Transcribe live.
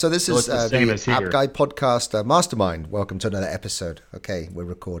So this So is it's the same the as App here. Guy podcast Mastermind. Welcome to another episode. Okay, we're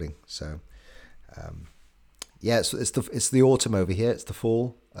recording. So yeah, it's the autumn over here. It's the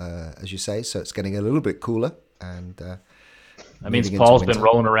fall, as you say. So it's getting a little bit cooler and That means moving into Paul's been winter.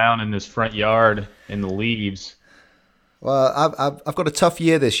 rolling around in his front yard in the leaves. Well, I've got a tough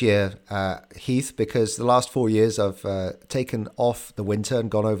year this year, Heath, because the last 4 years I've taken off the winter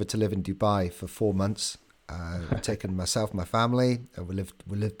and gone over to live in Dubai for 4 months. I've taken myself, my family. We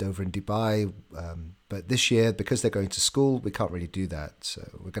lived over in Dubai, but this year because they're going to school, we can't really do that. So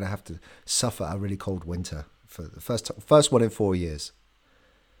we're going to have to suffer a really cold winter for the first one in 4 years.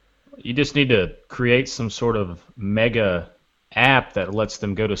 You just need to create some sort of mega app that lets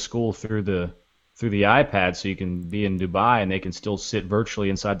them go to school through the iPad, so you can be in Dubai and they can still sit virtually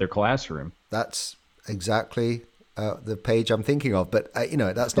inside their classroom. That's exactly the page I'm thinking of. But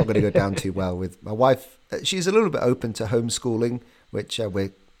that's not going to go down too well with my wife. She's a little bit open to homeschooling, which we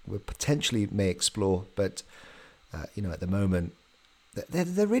potentially may explore. But at the moment,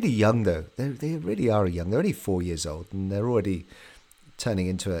 they're really young though. They really are young. They're only 4 years old, and they're already turning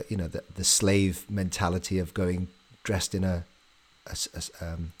into the slave mentality of going dressed in a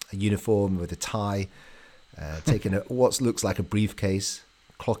uniform with a tie, taking what looks like a briefcase,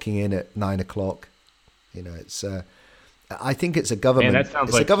 clocking in at 9 o'clock. It's. I think it's a Man, government. that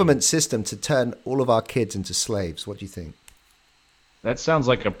sounds It's a like government system to turn all of our kids into slaves. What do you think? that sounds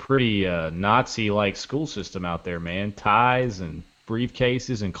like a pretty Nazi-like school system out there, man. Ties and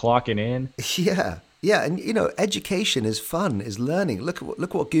briefcases and clocking in. Yeah, yeah, and education is fun, is learning. Look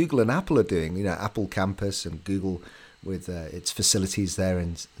what Google and Apple are doing. Apple Campus and Google with its facilities there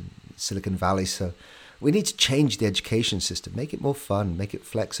in Silicon Valley. So we need to change the education system, make it more fun, make it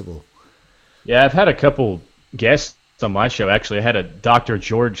flexible. Yeah, I've had a couple guests on my show. Actually, I had a Dr.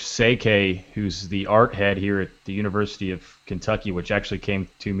 George Seike, who's the art head here at the University of Kentucky, which actually came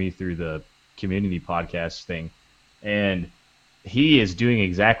to me through the community podcast thing. And he is doing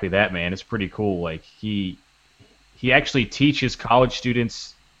exactly that, man. It's pretty cool. Like he actually teaches college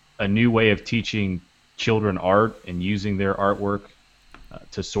students a new way of teaching children art and using their artwork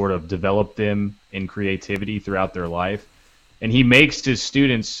to sort of develop them in creativity throughout their life. And he makes his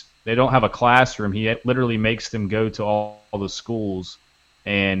students, they don't have a classroom. He literally makes them go to all the schools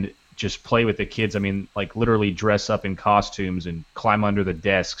and just play with the kids. I mean, like literally dress up in costumes and climb under the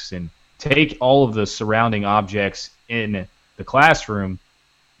desks and take all of the surrounding objects in the classroom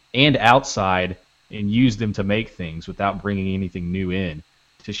and outside and use them to make things without bringing anything new in,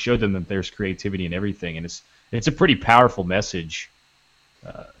 to show them that there's creativity in everything. And it's a pretty powerful message,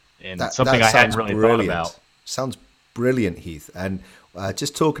 and something That I hadn't sounds really thought brilliant. about. Sounds brilliant, Heath. And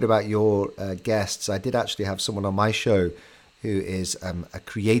just talking about your guests, I did actually have someone on my show who is a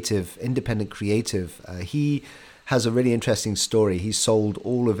creative, independent creative. He has a really interesting story. He sold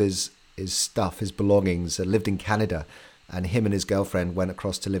all of his stuff, his belongings, lived in Canada, and him and his girlfriend went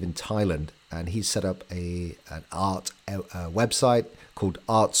across to live in Thailand. And he set up an art website called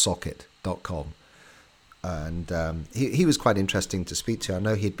artsocket.com. And he was quite interesting to speak to. I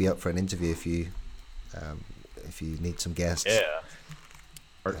know he'd be up for an interview if you need some guests. Yeah.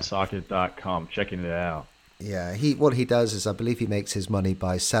 Artsocket.com, checking it out. Yeah, what he does is I believe he makes his money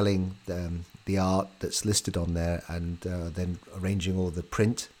by selling the art that's listed on there and then arranging all the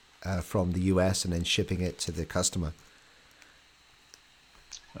print from the US and then shipping it to the customer.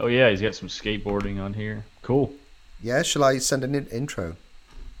 Oh yeah, he's got some skateboarding on here. Cool. Yeah, shall I send an intro?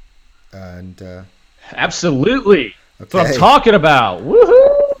 And Absolutely. That's what I'm okay, talking about.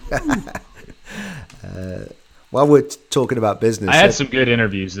 Woohoo! while we're talking about business, I had some good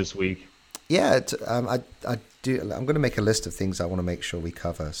interviews this week. yeah, I do. I'm going to make a list of things I want to make sure we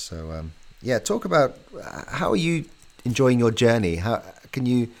cover. So yeah, talk about how are you enjoying your journey? How can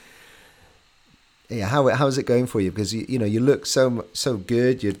you? Yeah, how is it going for you? Because you look so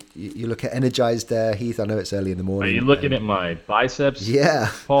good. You look energized there, Heath. I know it's early in the Are morning. you looking at my biceps, Yeah,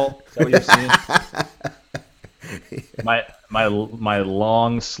 Paul? Is that what you're seeing? My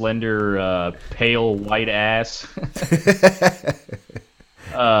long, slender, pale white ass.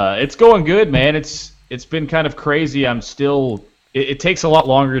 It's going good, man. It's been kind of crazy. I'm still. It takes a lot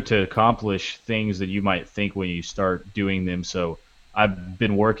longer to accomplish things that you might think when you start doing them. So I've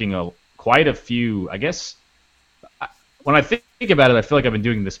been working quite a few. I guess when I think about it, I feel like I've been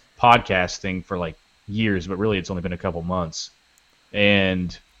doing this podcast thing for like years, but really it's only been a couple months.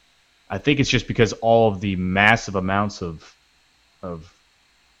 And I think it's just because all of the massive amounts of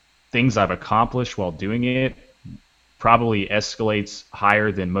things I've accomplished while doing it probably escalates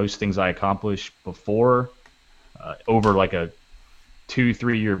higher than most things I accomplished before over like a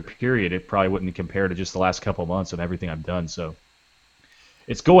 2-3 year period. It probably wouldn't compare to just the last couple of months of everything I've done. So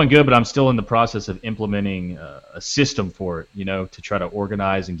it's going good, but I'm still in the process of implementing a system for it, to try to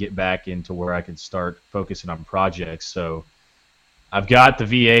organize and get back into where I can start focusing on projects. So I've got the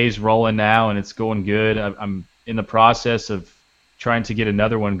VAs rolling now, and it's going good. I'm in the process of trying to get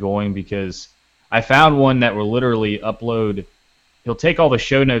another one going because I found one that will literally upload. He'll take all the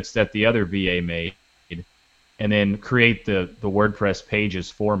show notes that the other VA made and then create the WordPress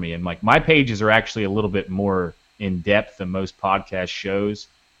pages for me. And like my pages are actually a little bit more in depth than most podcast shows.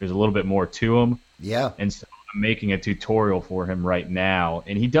 There's a little bit more to them. Yeah. And so I'm making a tutorial for him right now,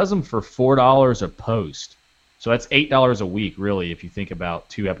 and he does them for $4 a post. So that's $8 a week, really, if you think about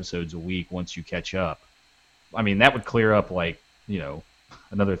 2 episodes a week once you catch up. I mean, that would clear up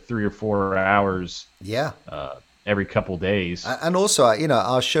another 3 or 4 hours. Yeah. Every couple days. And also,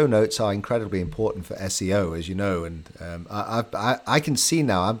 our show notes are incredibly important for SEO, as you know. And I can see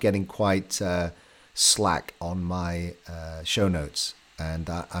now I'm getting quite slack on my show notes, and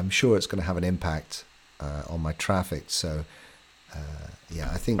I'm sure it's going to have an impact on my traffic. So,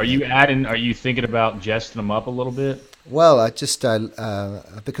 I think. Are you thinking about jesting them up a little bit? Well, I just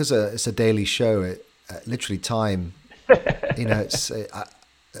because it's a daily show, literally time. It's.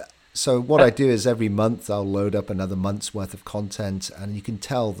 So what I do is every month I'll load up another month's worth of content, and you can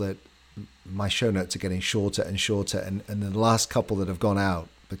tell that my show notes are getting shorter and shorter. And the last couple that have gone out,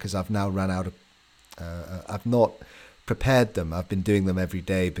 because I've now run out of, I've not prepared them. I've been doing them every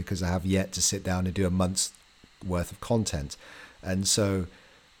day because I have yet to sit down and do a month's worth of content. And so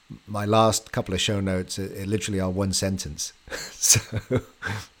my last couple of show notes it literally are one sentence. So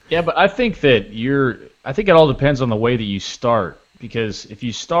yeah, but I think it all depends on the way that you start. Because if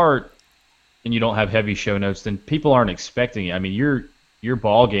you start and you don't have heavy show notes, then people aren't expecting it. I mean, your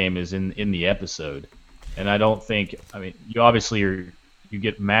ball game is in the episode, and I don't think. I mean, you obviously you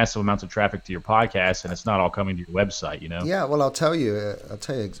get massive amounts of traffic to your podcast, and it's not all coming to your website. Yeah. Well, I'll tell you.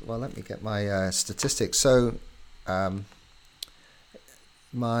 Well, let me get my statistics. So,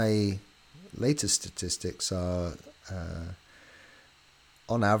 my latest statistics are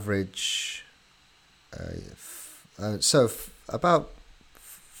on average. About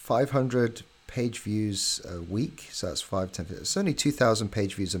 500 page views a week. So that's 5, 10. It's only 2,000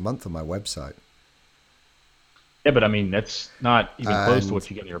 page views a month on my website. Yeah, but I mean, that's not even close to what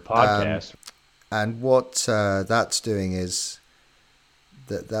you get in your podcast. And what that's doing is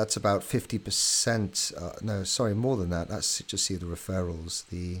that's about 50%. No, sorry, more than that. Let's just see the referrals.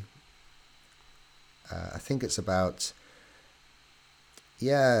 I think it's about,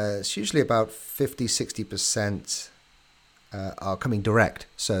 it's usually about 50-60% are coming direct.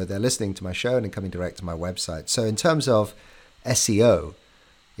 So they're listening to my show and then coming direct to my website. So in terms of SEO,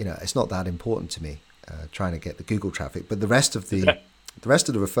 it's not that important to me trying to get the Google traffic. But the rest of the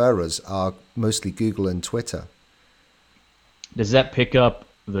referrers are mostly Google and Twitter. Does that pick up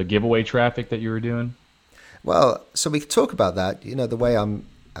the giveaway traffic that you were doing? Well, so we could talk about that. The way I'm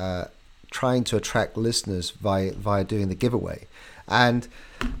trying to attract listeners via doing the giveaway. And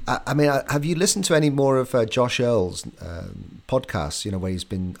I mean, have you listened to any more of Josh Earl's podcasts? Where he's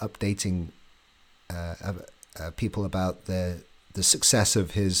been updating people about the success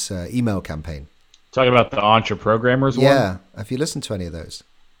of his email campaign. Talking about the Entre Programmers one. Yeah, have you listened to any of those?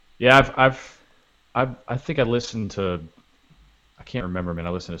 Yeah, I think I listened to. I can't remember, man.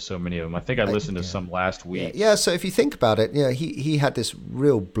 I listened to so many of them. I think I listened to some last week. Yeah. So if you think about it, he had this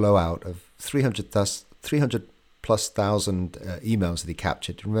real blowout of 300 plus thousand emails that he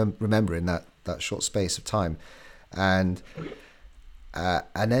captured. Remember in that short space of time, and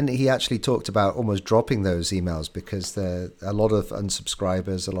then he actually talked about almost dropping those emails because there are a lot of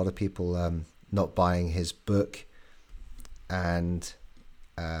unsubscribers, a lot of people not buying his book, and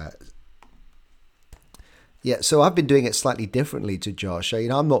so I've been doing it slightly differently to Josh.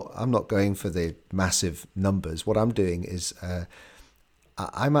 I'm not going for the massive numbers. What I'm doing is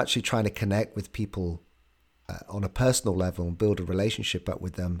I'm actually trying to connect with people on a personal level and build a relationship up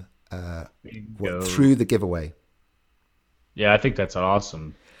with them through the giveaway. Yeah, I think that's an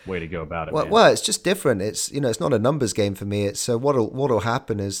awesome way to go about it. Well, it's just different. It's it's not a numbers game for me. It's so what'll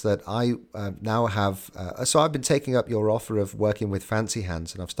happen is that I now have. So I've been taking up your offer of working with Fancy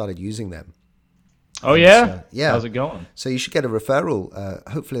Hands, and I've started using them. Oh yeah, yeah. How's it going? So you should get a referral.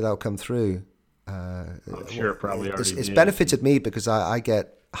 Hopefully that'll come through. I'm sure it probably already it's benefited me because I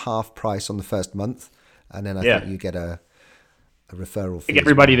get half price on the first month. And then I think you get a referral fee.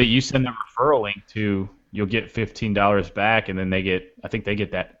 Everybody that you send the referral link to, you'll get $15 back, and then they get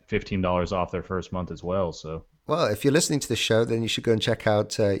that $15 off their first month as well. So, well, if you're listening to the show, then you should go and check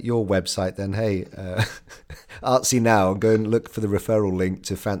out your website. Then, hey, Artsy Now, go and look for the referral link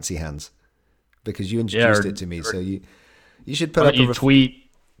to Fancy Hands because you introduced it to me. So You should Why don't you tweet?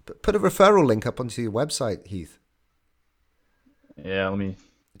 put a referral link up onto your website, Heath. Yeah, let me.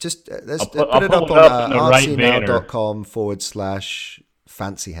 Just I'll put it pull up it on up in the right banner.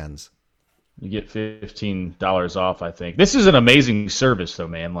 artsynow.com/fancyhands. You get $15 off, I think. This is an amazing service, though,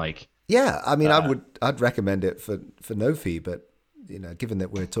 man. Like, yeah, I mean, I'd recommend it for no fee, but given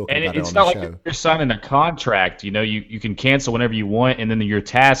that we're talking and about it it's on not the like show, you're signing a contract. You can cancel whenever you want, and then your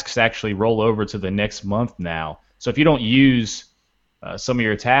tasks actually roll over to the next month now. So if you don't use some of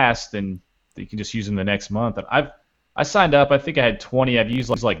your tasks, then you can just use them the next month. And I signed up. I think I had 20. I've used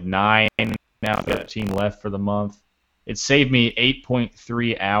like 9. Now I've got 15 left for the month. It saved me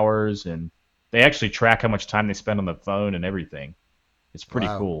 8.3 hours, and they actually track how much time they spend on the phone and everything. It's pretty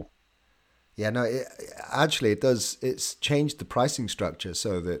cool. Yeah, no, actually it does. It's changed the pricing structure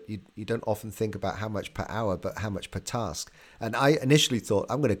so that you don't often think about how much per hour, but how much per task. And I initially thought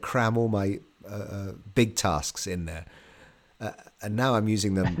I'm going to cram all my big tasks in there, and now I'm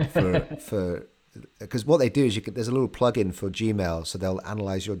using them for because what they do is there's a little plugin for Gmail, so they'll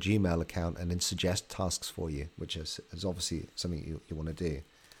analyze your Gmail account and then suggest tasks for you, which is obviously something you want to do.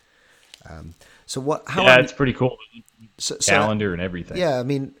 It's pretty cool. Calendar and everything. Yeah, I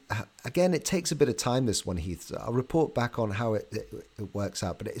mean, again, it takes a bit of time, this one, Heath. So I'll report back on how it works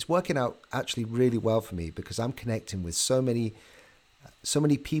out, but it's working out actually really well for me because I'm connecting with so many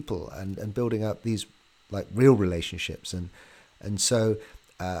people and building up these like real relationships. And so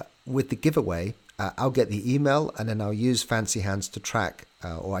with the giveaway, I'll get the email and then I'll use Fancy Hands to track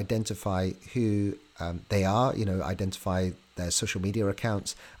or identify who they are, identify their social media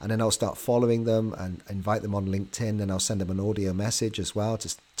accounts, and then I'll start following them and invite them on LinkedIn, and I'll send them an audio message as well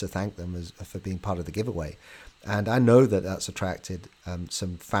to thank them for being part of the giveaway. And I know that that's attracted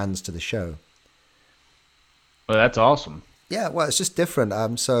some fans to the show. Well, that's awesome. Yeah, well, it's just different.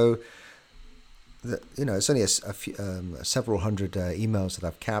 It's only a few, several hundred emails that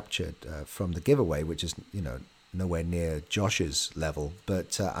I've captured from the giveaway, which is, nowhere near Josh's level,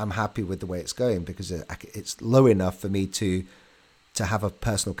 but I'm happy with the way it's going because it's low enough for me to have a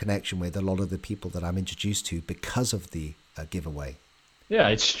personal connection with a lot of the people that I'm introduced to because of the giveaway. Yeah,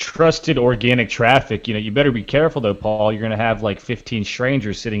 it's trusted organic traffic. You better be careful though, Paul. You're going to have like 15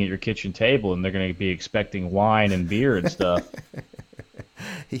 strangers sitting at your kitchen table, and they're going to be expecting wine and beer and stuff.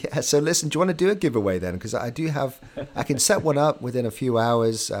 Yeah, so listen, do you want to do a giveaway then? Because I can set one up within a few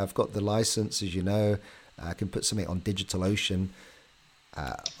hours. I've got the license, as you know. I can put something on DigitalOcean.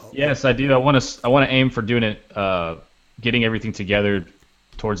 Yes, I do. I want to aim for doing it, getting everything together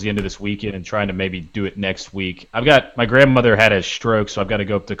towards the end of this weekend, and trying to maybe do it next week. My grandmother had a stroke, so I've got to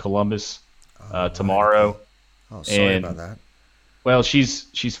go up to Columbus tomorrow. Oh, sorry about that. Well,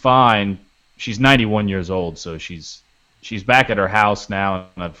 she's fine. She's 91 years old, so she's back at her house now,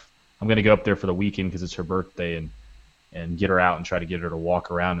 and I'm going to go up there for the weekend because it's her birthday, and get her out and try to get her to walk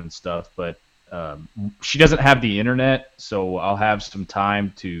around and stuff. But she doesn't have the internet, so I'll have some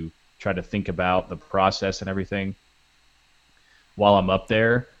time to try to think about the process and everything while I'm up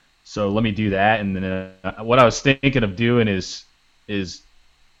there. So let me do that. And then what I was thinking of doing is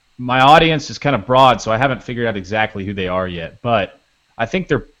my audience is kind of broad, so I haven't figured out exactly who they are yet. But I think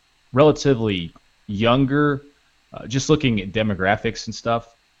they're relatively younger, just looking at demographics and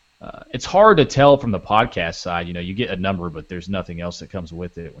stuff. It's hard to tell from the podcast side. You get a number, but there's nothing else that comes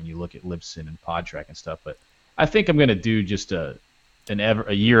with it when you look at Libsyn and Podtrac and stuff. But I think I'm going to do just a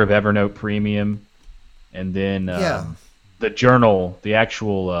year of Evernote Premium, and then the journal, the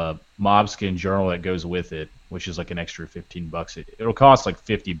actual Mobskin journal that goes with it, which is like an extra $15. It'll cost like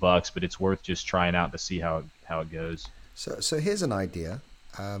 $50, but it's worth just trying out to see how it goes. So here's an idea.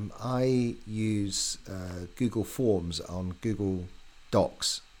 I use Google Forms on Google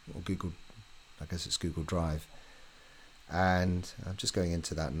Docs. Or Google, I guess it's Google Drive, and I'm just going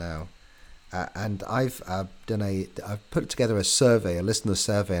into that now. And I've put together a survey, a listener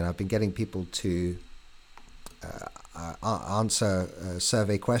survey, and I've been getting people to answer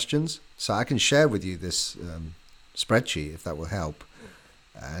survey questions. So I can share with you this spreadsheet if that will help.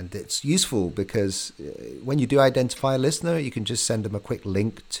 And it's useful because when you do identify a listener, you can just send them a quick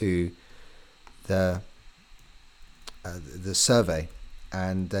link to the survey.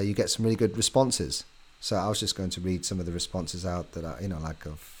 And you get some really good responses. So I was just going to read some of the responses out that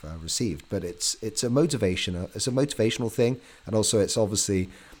I've received. But it's a motivational thing, and also it's obviously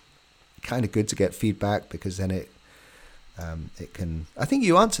kind of good to get feedback because then it can. I think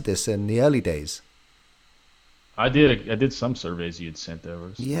you answered this in the early days. I did some surveys you'd sent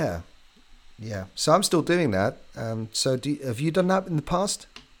over. So. Yeah. So I'm still doing that. So have you done that in the past?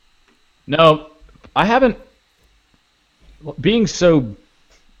 No, I haven't. Being so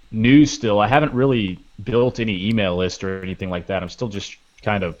new still, I haven't really built any email list or anything like that. I'm still just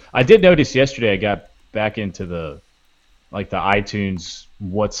kind of. I did notice yesterday I got back into the iTunes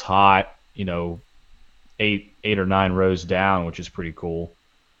what's hot, eight or nine rows down, which is pretty cool.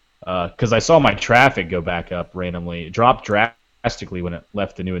 Because I saw my traffic go back up randomly. It dropped drastically when it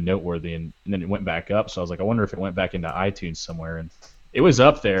left the new and noteworthy, and then it went back up. So I was like, I wonder if it went back into iTunes somewhere, and it was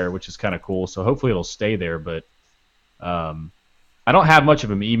up there, which is kind of cool. So hopefully it'll stay there. But I don't have much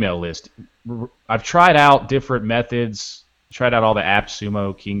of an email list. I've tried out different methods. Tried out all the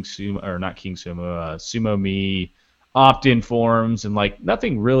AppSumo, SumoMe, opt-in forms, and like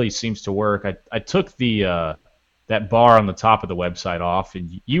nothing really seems to work. I took the that bar on the top of the website off,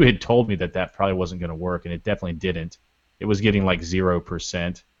 and you had told me that probably wasn't going to work, and it definitely didn't. It was getting like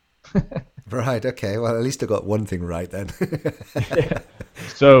 0%. Right. Okay. Well, at least I got one thing right then.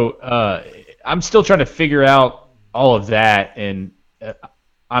 So I'm still trying to figure out all of that, and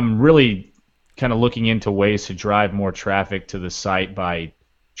I'm really kind of looking into ways to drive more traffic to the site by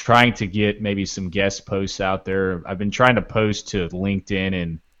trying to get maybe some guest posts out there. I've been trying to post to LinkedIn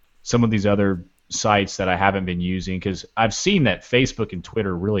and some of these other sites that I haven't been using, because I've seen that Facebook and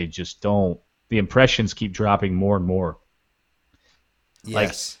Twitter really just don't. The impressions keep dropping more and more.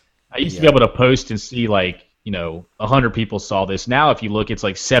 Yes. Like, I used to be able to post and see 100 people saw this. Now if you look, it's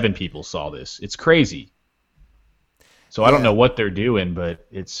like 7 people saw this. It's crazy. So I don't know what they're doing, but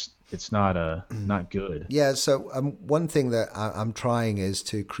it's not good. Yeah. So one thing that I'm trying is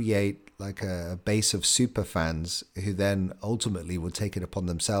to create like a base of super fans who then ultimately will take it upon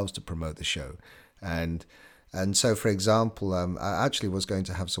themselves to promote the show. And so, for example, I actually was going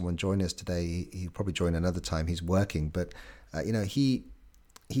to have someone join us today. He'll probably join another time. He's working, but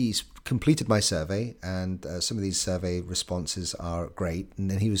he's completed my survey, and some of these survey responses are great. And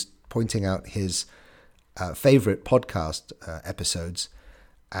then he was pointing out his favorite podcast episodes.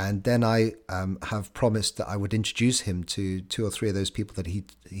 And then I have promised that I would introduce him to 2 or 3 of those people that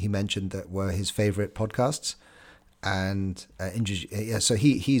he mentioned that were his favorite podcasts. And so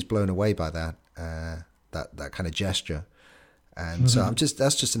he's blown away by that kind of gesture. And so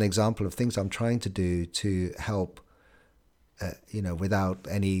that's just an example of things I'm trying to do to help, without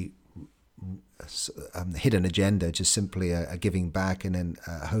any hidden agenda, just simply a giving back, and then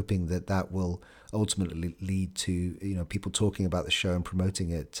hoping that will ultimately lead to people talking about the show and promoting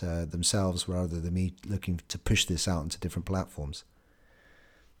it themselves, rather than me looking to push this out into different platforms.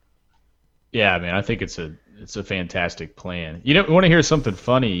 Yeah, I mean, I think it's a fantastic plan. You want to hear something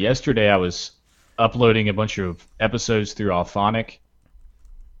funny? Yesterday I was uploading a bunch of episodes through Auphonic,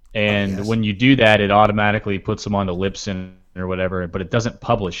 and when you do that, it automatically puts them onto Libsyn or whatever, but it doesn't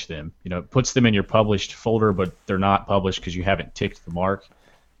publish them. It puts them in your published folder, but they're not published because you haven't ticked the mark.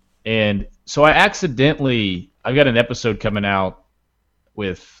 And so I've got an episode coming out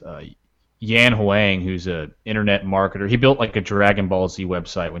with Yan Huang, who's an internet marketer. He built like a Dragon Ball Z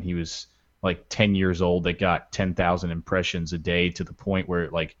website when he was like 10 years old that got 10,000 impressions a day, to the point where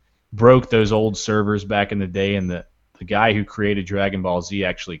it like broke those old servers back in the day. And the guy who created Dragon Ball Z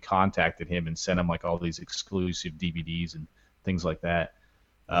actually contacted him and sent him like all these exclusive DVDs and things like that.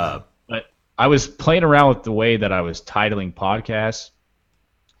 But I was playing around with the way that I was titling podcasts.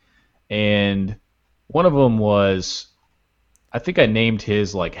 And one of them was, I think I named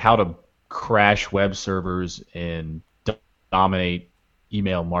his like how to crash web servers and dominate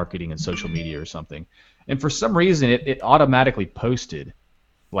email marketing and social media or something. And for some reason it automatically posted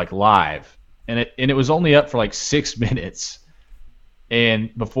like live, and it was only up for like 6 minutes.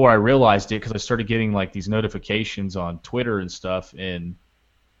 And before I realized it, because I started getting like these notifications on Twitter and stuff, and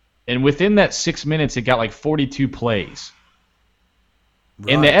within that 6 minutes it got like 42 plays.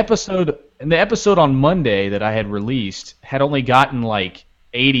 Right. And the episode on Monday that I had released had only gotten like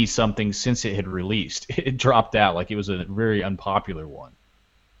 80 something since it had released. It dropped out, like it was a very unpopular one.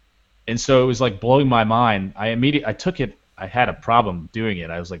 And so it was like blowing my mind. I took it. I had a problem doing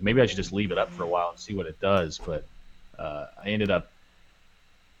it. I was like, maybe I should just leave it up for a while and see what it does. But I ended up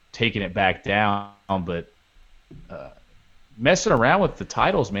taking it back down. But messing around with the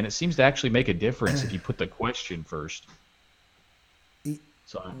titles, man, it seems to actually make a difference if you put the question first.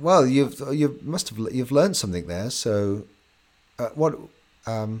 So, well, you've learned something there. So, what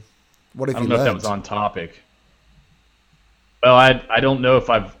have you learned? I don't know if that was on topic. Well, I don't know if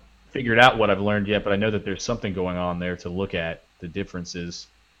I've figured out what I've learned yet, but I know that there's something going on there to look at the differences.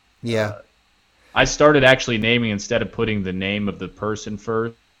 Yeah. I started actually naming, instead of putting the name of the person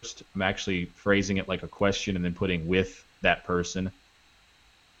first, I'm actually phrasing it like a question and then putting with that person.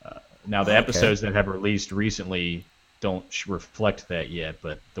 Now, the episodes that have released recently don't reflect that yet,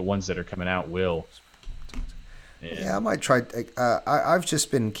 but the ones that are coming out will. Yeah, I might try. I've just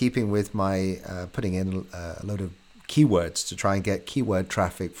been keeping with my putting in a load of keywords to try and get keyword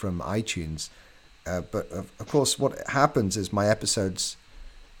traffic from iTunes. But of course, what happens is my episodes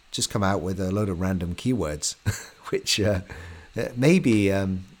just come out with a load of random keywords, which maybe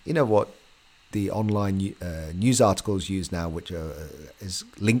you know what the online news articles use now, which is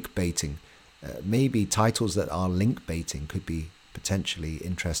link baiting. Maybe titles that are link baiting could be potentially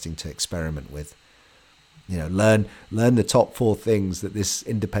interesting to experiment with. You know, learn the top 4 things that this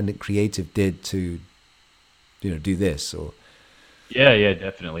independent creative did to, you know, do this or. Yeah,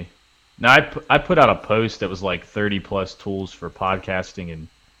 definitely. Now I put out a post that was like 30 plus tools for podcasting and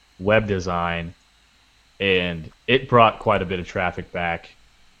web design, and it brought quite a bit of traffic back.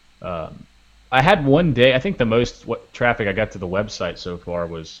 I had one day, I think the most traffic I got to the website so far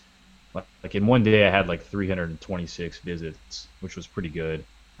was like in one day I had like 326 visits, which was pretty good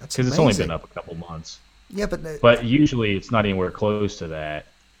because it's only been up a couple months. Yeah, but usually it's not anywhere close to that.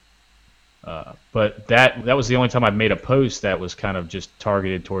 But that was the only time I've made a post that was kind of just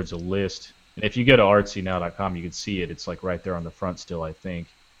targeted towards a list. And if you go to artsynow.com, you can see it. It's like right there on the front still, I think.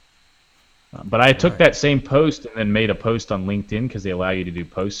 But I took that same post and then made a post on LinkedIn because they allow you to do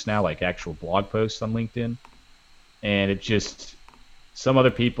posts now, like actual blog posts on LinkedIn. And it just, some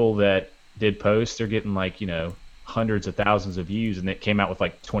other people that did posts, they're getting like, you know, hundreds of thousands of views, and it came out with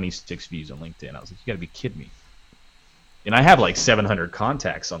like 26 views on LinkedIn. I was like, you got to be kidding me. And I have like 700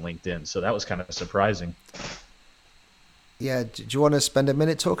 contacts on LinkedIn, so that was kind of surprising. Yeah, do you want to spend a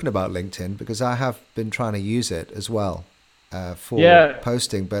minute talking about LinkedIn? Because I have been trying to use it as well for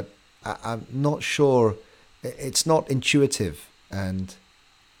posting, but I'm not sure. It's not intuitive, and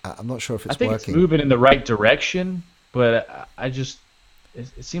I'm not sure if it's working. I think it's moving in the right direction, but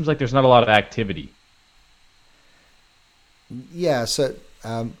it seems like there's not a lot of activity. Yeah, so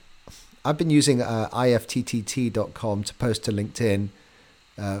I've been using ifttt.com to post to LinkedIn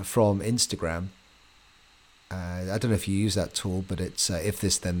from Instagram. I don't know if you use that tool, but it's if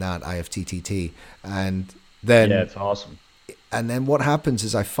this then that, ifttt. And then it's awesome. And then what happens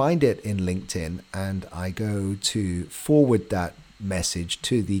is I find it in LinkedIn and I go to forward that message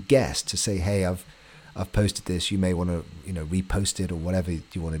to the guest to say, hey, I've posted this. You may want to, you know, repost it or whatever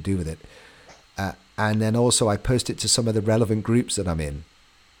you want to do with it. And then also I post it to some of the relevant groups that I'm in.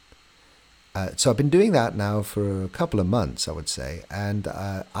 So I've been doing that now for a couple of months, I would say, and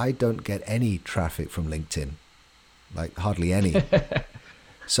I don't get any traffic from LinkedIn, like hardly any.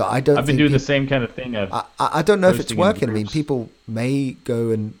 So I don't. I've been doing the same kind of thing. I don't know if it's working. I mean, people may go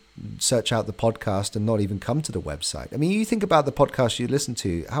and search out the podcast and not even come to the website. I mean, you think about the podcast you listen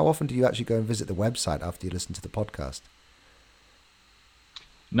to. How often do you actually go and visit the website after you listen to the podcast?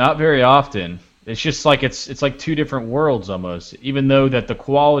 Not very often. It's just like it's like two different worlds almost. Even though that the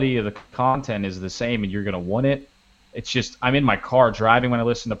quality of the content is the same and you're going to want it, it's just I'm in my car driving when I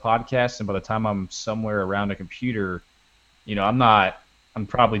listen to podcasts, and by the time I'm somewhere around a computer, you know, I'm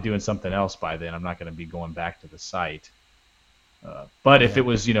probably doing something else by then. I'm not going to be going back to the site. But if it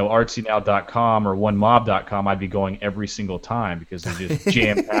was, you know, artsynow.com or onemob.com, I'd be going every single time because they're just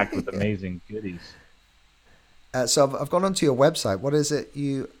jam-packed with amazing goodies. So I've gone onto your website. What is it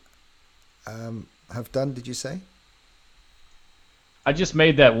you have done, did you say? I just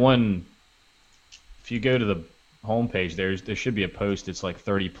made that one. If you go to the homepage, there should be a post. It's like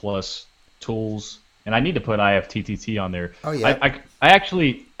 30 plus tools. And I need to put IFTTT on there. Oh yeah. I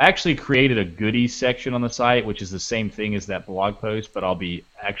actually created a goodies section on the site, which is the same thing as that blog post, but I'll be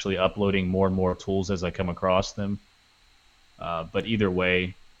actually uploading more and more tools as I come across them. But either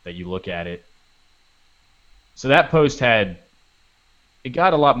way that you look at it, so that post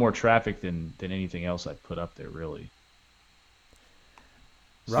got a lot more traffic than anything else I put up there, really.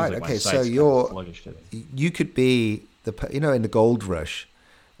 Right. Okay. So you could be in the gold rush.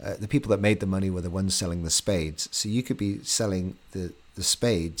 The people that made the money were the ones selling the spades. So you could be selling the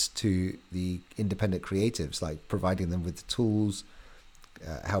spades to the independent creatives, like providing them with the tools,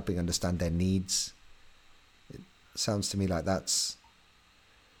 helping understand their needs. It sounds to me like that's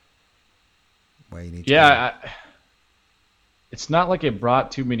where you need to go. It's not like it brought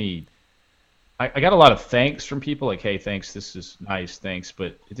too many. I got a lot of thanks from people, like, hey, thanks, this is nice, thanks,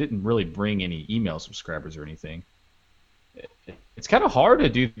 but it didn't really bring any email subscribers or anything. It's kind of hard to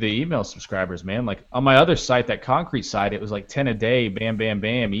do the email subscribers, man. Like on my other site, that concrete site, it was like 10 a day, bam, bam,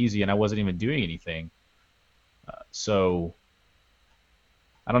 bam, easy, and I wasn't even doing anything. So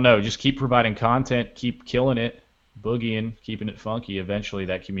I don't know. Just keep providing content, keep killing it, boogieing, keeping it funky. Eventually,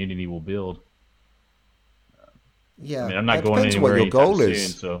 that community will build. Yeah, I mean, I'm not it going depends anywhere what your goal is,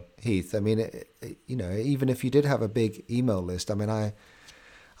 soon, so. Heath. I mean, even if you did have a big email list, I mean, I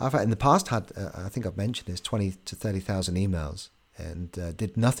I've in the past had, I think I've mentioned this, 20 to 30,000 emails, and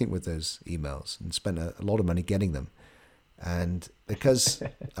did nothing with those emails and spent a lot of money getting them. And because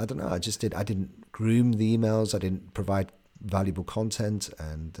I don't know, I didn't groom the emails, I didn't provide valuable content,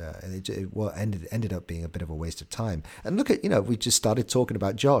 and ended up being a bit of a waste of time. And look at, we just started talking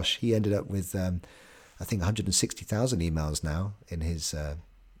about Josh. He ended up with I think 160,000 emails now in his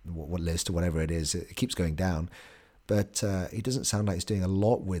what list or whatever it is. It keeps going down, but he doesn't sound like he's doing a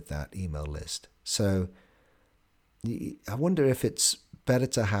lot with that email list. So I wonder if it's better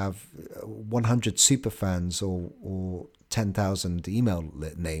to have 100 super fans or 10,000 email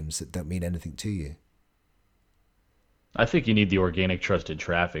names that don't mean anything to you. I think you need the organic, trusted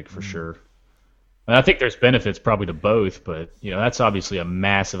traffic for sure. And I think there's benefits probably to both, but that's obviously a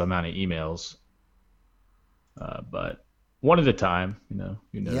massive amount of emails. But one at a time, who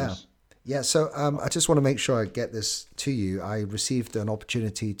knows? Yeah. So I just want to make sure I get this to you. I received an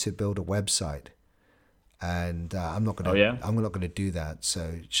opportunity to build a website, and I'm not going to. Oh, yeah? I'm not going to do that.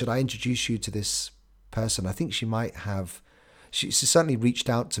 So should I introduce you to this person? I think she might have. She certainly reached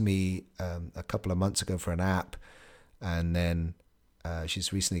out to me a couple of months ago for an app, and then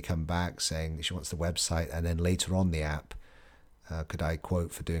she's recently come back saying she wants the website, and then later on the app. Could I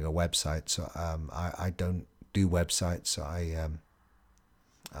quote for doing a website? So I don't do websites, so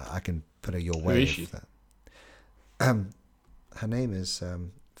I can put her your way. Who is she? Her name is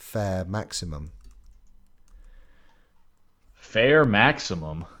Fair Maximum. Fair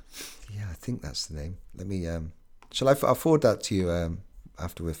Maximum. Yeah, I think that's the name. Let me. I'll forward that to you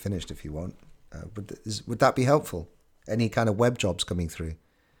after we're finished, if you want. Would that be helpful? Any kind of web jobs coming through?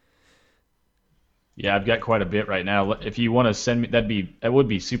 Yeah, I've got quite a bit right now. If you want to send me, that would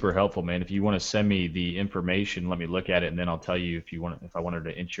be super helpful, man. If you want to send me the information, let me look at it, and then I'll tell you if I wanted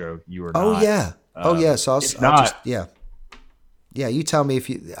to intro you or not. Oh yeah. So I'll just yeah. You tell me if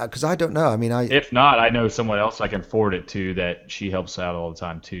you, because I don't know. I mean, if not, I know someone else I can forward it to that she helps out all the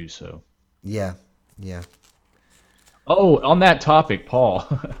time too. So yeah. Oh, on that topic, Paul.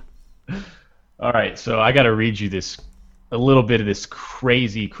 All right, so I got to read you a little bit of this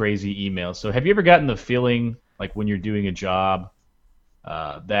crazy email. So have you ever gotten the feeling, like when you're doing a job,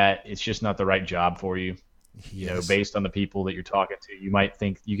 that it's just not the right job for you? Yes. Based on the people that you're talking to, you might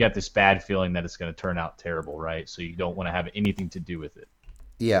think you got this bad feeling that it's going to turn out terrible, right? So you don't want to have anything to do with it.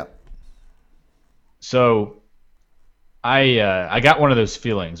 Yeah. So I got one of those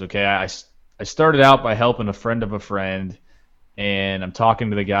feelings, okay? I started out by helping a friend of a friend, and I'm talking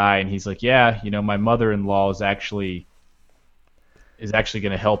to the guy, and he's like, yeah, my mother-in-law is actually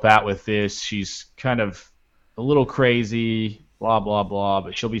going to help out with this. She's kind of a little crazy, blah, blah, blah,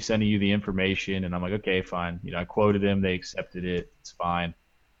 but she'll be sending you the information. And I'm like, okay, fine. I quoted them. They accepted it. It's fine.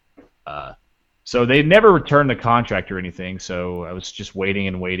 So they never returned the contract or anything. So I was just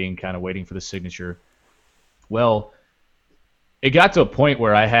waiting, kind of waiting for the signature. Well, it got to a point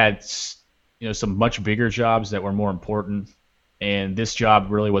where I had, some much bigger jobs that were more important. And this job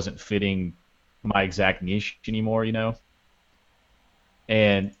really wasn't fitting my exact niche anymore,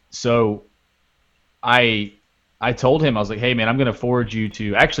 And so I told him, I was like, hey, man, I'm going to forward you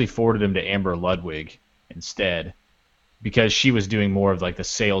to – I actually forwarded him to Amber Ludwig instead, because she was doing more of like the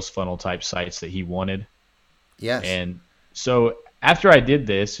sales funnel type sites that he wanted. Yes. And so after I did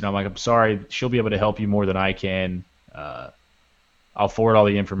this, I'm like, I'm sorry, she'll be able to help you more than I can. I'll forward all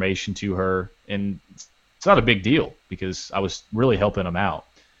the information to her. And it's not a big deal because I was really helping him out.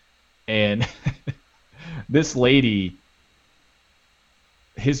 And this lady –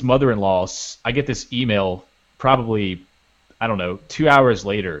 his mother-in-law, I get this email probably, 2 hours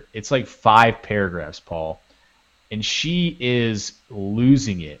later. It's like 5 paragraphs, Paul. And she is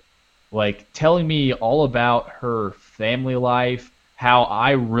losing it. Like telling me all about her family life, how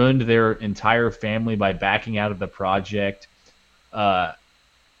I ruined their entire family by backing out of the project.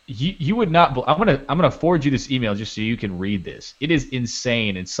 You would not, I'm gonna forward you this email just so you can read this. It is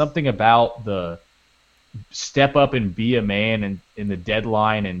insane. And something about the step up and be a man and in the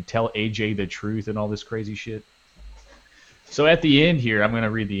deadline and tell AJ the truth and all this crazy shit. So at the end here, I'm going to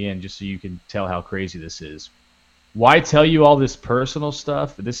read the end just so you can tell how crazy this is. Why tell you all this personal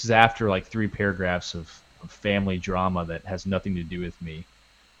stuff? This is after like 3 paragraphs of family drama that has nothing to do with me.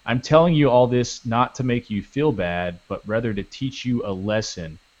 I'm telling you all this not to make you feel bad, but rather to teach you a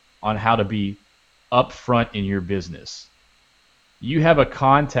lesson on how to be upfront in your business. You have a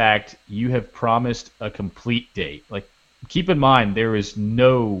contact, you have promised a complete date. Like, keep in mind, there is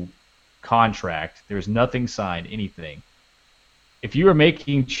no contract. There's nothing signed, anything. If you are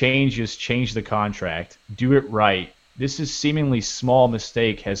making changes, change the contract. Do it right. This is seemingly small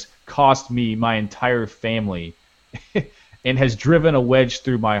mistake has cost me my entire family and has driven a wedge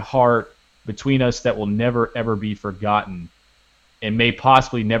through my heart between us that will never ever be forgotten and may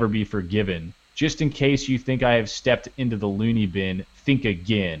possibly never be forgiven. Just in case you think I have stepped into the loony bin, think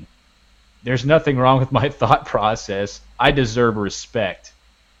again. There's nothing wrong with my thought process. I deserve respect.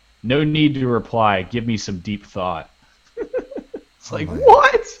 No need to reply. Give me some deep thought. It's like,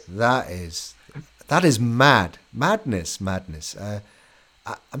 what? That is madness.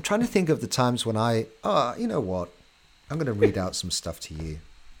 I'm trying to think of the times when you know what? I'm going to read out some stuff to you.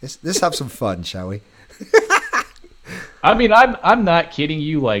 Let's have some fun, shall we? I mean, I'm not kidding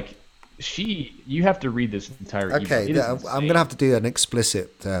you. Like, you have to read this entire email. Okay, I'm going to have to do an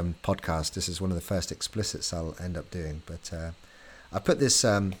explicit podcast. This is one of the first explicits I'll end up doing. But I put this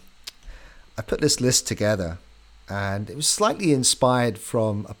list together, and it was slightly inspired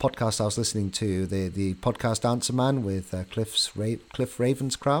from a podcast I was listening to, the podcast Answer Man with Cliff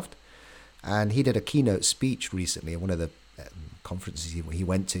Ravenscraft, and he did a keynote speech recently at one of the conferences he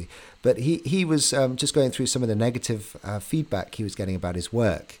went to. But he was just going through some of the negative feedback he was getting about his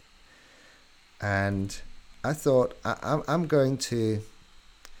work. And I thought I'm going to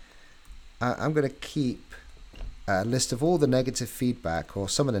keep a list of all the negative feedback, or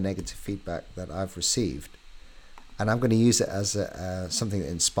some of the negative feedback that I've received, and I'm going to use it as something that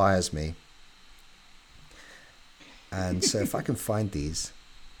inspires me. And so if I can find these.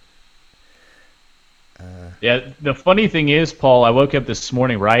 Yeah, the funny thing is, Paul, I woke up this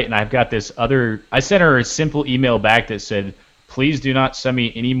morning, right, and I've got this I sent her a simple email back that said, please do not send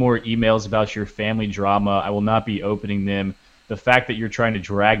me any more emails about your family drama. I will not be opening them. The fact that you're trying to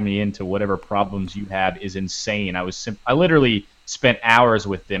drag me into whatever problems you have is insane. I literally spent hours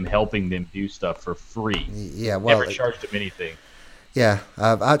with them, helping them do stuff for free. Yeah, well, never charged them anything. Yeah,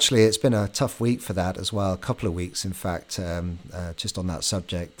 actually, it's been a tough week for that as well. A couple of weeks, in fact, just on that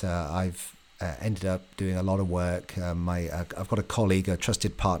subject. I've ended up doing a lot of work. I've got a colleague, a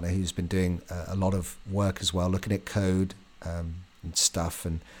trusted partner, who's been doing a lot of work as well, looking at code and stuff,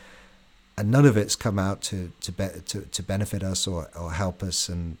 and none of it's come out to benefit us or help us,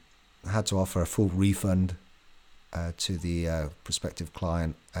 and I had to offer a full refund to the prospective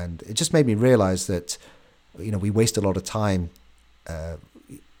client, and it just made me realize that we waste a lot of time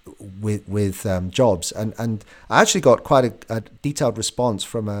with jobs, and I actually got quite a detailed response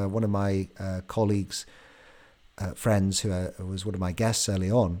from one of my colleagues, friends who was one of my guests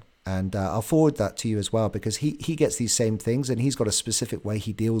early on. And I'll forward that to you as well, because he gets these same things, and he's got a specific way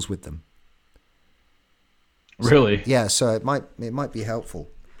he deals with them. Really? So, yeah. So it might be helpful.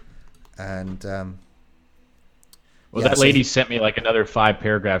 And that lady sent me like another 5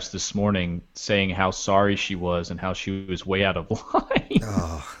 paragraphs this morning saying how sorry she was and how she was way out of line.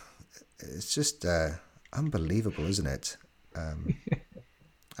 Oh, it's just unbelievable, isn't it?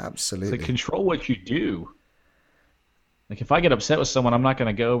 Absolutely. To control what you do. Like, if I get upset with someone, I'm not going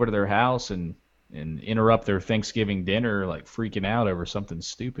to go over to their house and interrupt their Thanksgiving dinner, like freaking out over something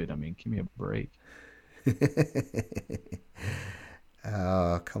stupid. I mean, give me a break.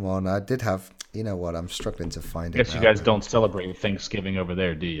 Oh, come on. I did have, you know what, I'm struggling to find it. I guess you guys don't celebrate Thanksgiving over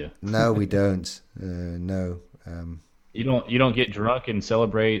there, do you? No, we don't. No. You don't get drunk and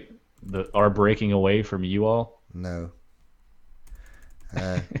celebrate our breaking away from you all? No.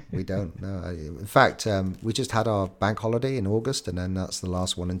 We don't. No. In fact, we just had our bank holiday in August, and then that's the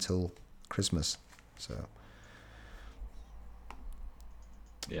last one until Christmas. So.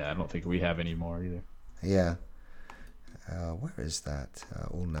 Yeah, I don't think we have any more either. Yeah. Where is that?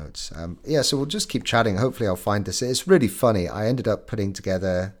 All notes. Yeah, so we'll just keep chatting. Hopefully I'll find this. It's really funny. I ended up putting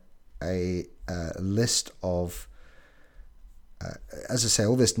together a list of, as I say,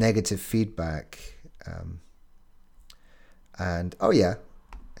 all this negative feedback. And, oh yeah,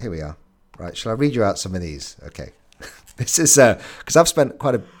 here we are. Right, shall I read you out some of these? Okay. This is, because I've spent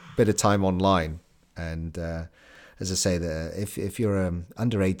quite a bit of time online. And as I say, if you're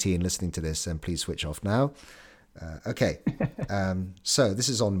under 18 listening to this, then please switch off now. Okay, so this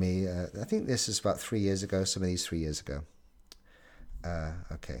is on me. I think this is about 3 years ago, some of these 3 years ago.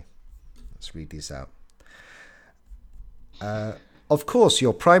 Okay, let's read these out. Of course,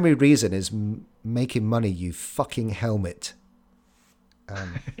 your primary reason is making money, you fucking helmet.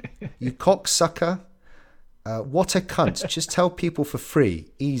 You cocksucker. What a cunt. Just tell people for free.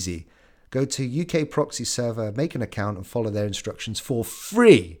 Easy. Go to UK proxy server, make an account, and follow their instructions for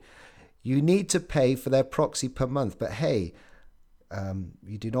free. You need to pay for their proxy per month, but hey,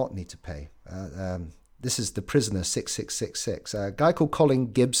 you do not need to pay. This is the prisoner 6666. A guy called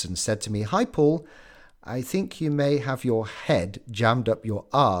Colin Gibson said to me, "Hi, Paul. I think you may have your head jammed up your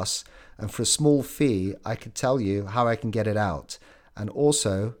ass, and for a small fee, I could tell you how I can get it out. And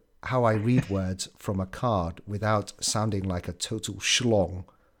also, how I read words from a card without sounding like a total schlong.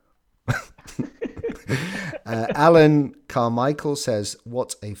 Alan Carmichael says,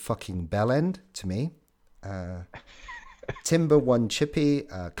 "What a fucking bellend" to me. Timber One Chippy,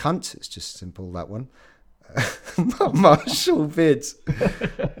 cunt. It's just simple, that one. Marshall Vids,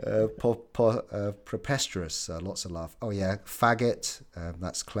 preposterous, lots of laugh. Oh yeah, faggot,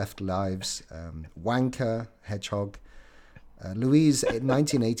 that's Cleft Lives. Wanker, hedgehog. Louise,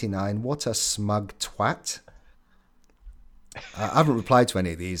 1989, what a smug twat. I haven't replied to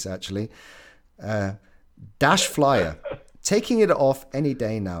any of these, actually. Dash Flyer, taking it off any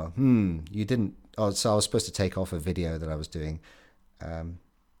day now. You didn't. Oh, so I was supposed to take off a video that I was doing.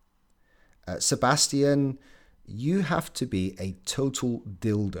 Sebastian, you have to be a total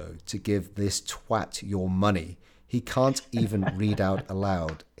dildo to give this twat your money. He can't even read out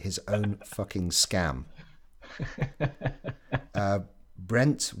aloud his own fucking scam.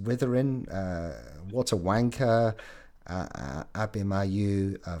 Brent Witherin, what a wanker.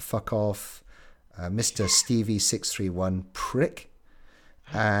 Abimayu, fuck off. Mr. Stevie 631, prick.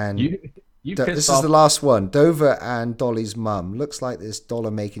 And this is the last one. Dover and Dolly's mum. Looks like this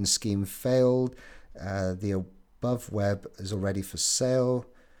dollar making scheme failed. The above web is already for sale.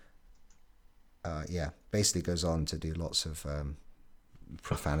 Basically goes on to do lots of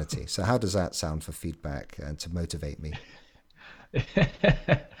profanity. So how does that sound for feedback and to motivate me?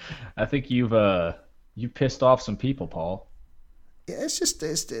 I think you've pissed off some people, Paul. Yeah, it's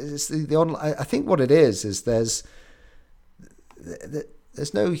the online. I think what it is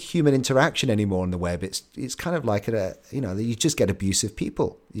there's no human interaction anymore on the web. It's kind of like you just get abusive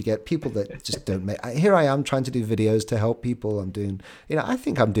people. You get people that just don't make. Here I am trying to do videos to help people. I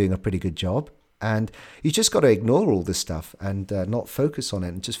think I'm doing a pretty good job. And you just got to ignore all this stuff and not focus on it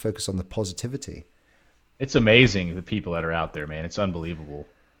and just focus on the positivity. It's amazing the people that are out there, man. It's unbelievable.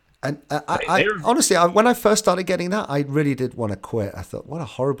 And I honestly, when I first started getting that, I really did want to quit. I thought, what a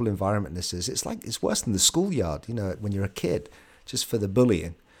horrible environment this is. It's worse than the schoolyard, when you're a kid, just for the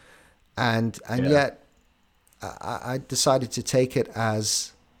bullying. And yet I decided to take it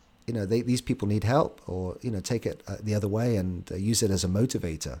as, these people need help, or, take it the other way and use it as a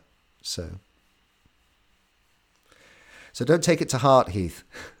motivator. So don't take it to heart, Heath.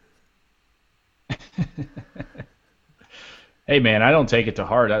 Hey, man, I don't take it to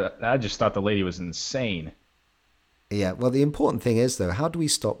heart. I just thought the lady was insane. Yeah, well, the important thing is, though, how do we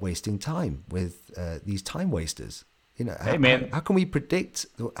stop wasting time with these time wasters? Hey, man. How can we predict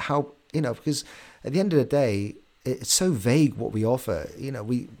how, because at the end of the day, it's so vague what we offer,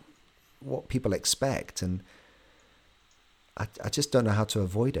 what people expect. And I just don't know how to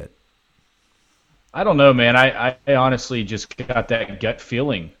avoid it. I don't know, man. I honestly just got that gut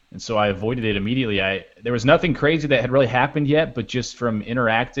feeling, and so I avoided it immediately. There was nothing crazy that had really happened yet, but just from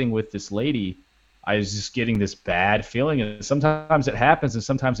interacting with this lady, I was just getting this bad feeling. And sometimes it happens, and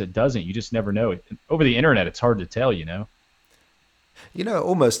sometimes it doesn't. You just never know. Over the internet, it's hard to tell,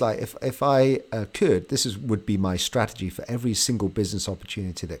 Almost like if I could, would be my strategy for every single business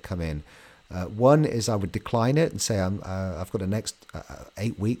opportunity that come in. One is I would decline it and say I've got the next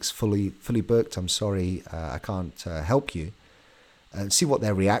 8 weeks fully booked. I'm sorry, I can't help you, and see what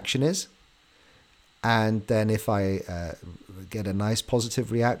their reaction is. And then if I get a nice positive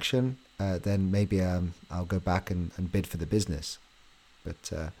reaction, then maybe I'll go back and bid for the business.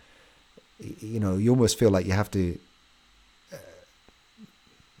 But you almost feel like you have to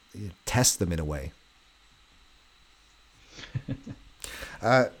test them in a way.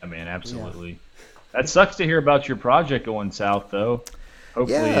 Absolutely. Yeah. That sucks to hear about your project going south, though.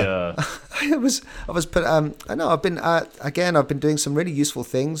 Hopefully, I know I've been doing some really useful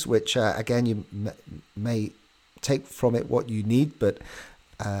things, which again you may take from it what you need. But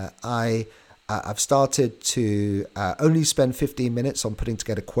I've started to only spend 15 minutes on putting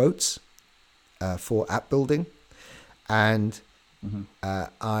together quotes for app building, and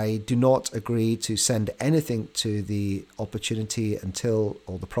I do not agree to send anything to the opportunity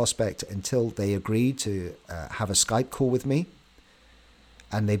or the prospect until they agree to have a Skype call with me,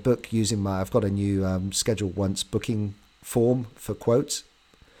 and they book using I've got a new schedule once booking form for quotes,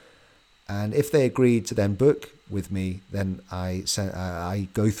 and if they agree to then book with me, then I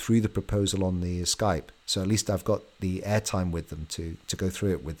go through the proposal on the Skype, so at least I've got the airtime with them to go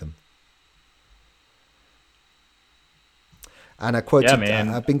through it with them. And I quoted,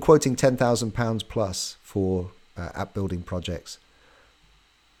 I've been quoting £10,000 plus for app building projects.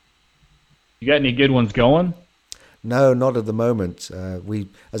 You got any good ones going? No, not at the moment.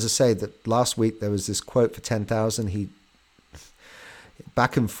 As I say, that last week there was this quote for 10,000. He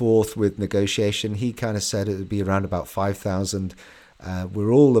back and forth with negotiation. He kind of said it would be around about 5,000.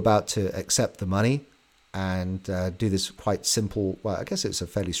 We're all about to accept the money and do this quite simple, well, I guess it's a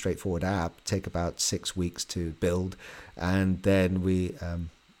fairly straightforward app, take about 6 weeks to build. And then we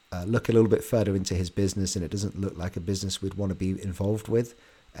look a little bit further into his business, and it doesn't look like a business we'd want to be involved with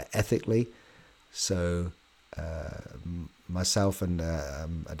ethically. So myself and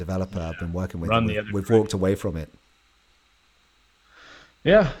a developer I've been working with, we've walked away from it.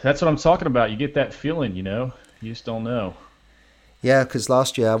 Yeah, that's what I'm talking about. You get that feeling, you just don't know. Yeah, because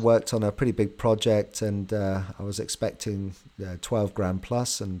last year I worked on a pretty big project, and I was expecting 12 grand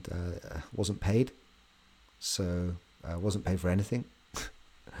plus, and wasn't paid. So I wasn't paid for anything.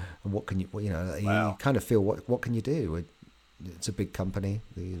 And what can you, wow. You kind of feel, what can you do? It's a big company.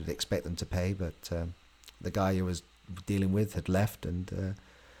 You'd expect them to pay, but the guy who was dealing with had left, and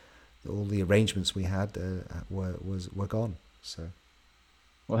all the arrangements we had were gone. So.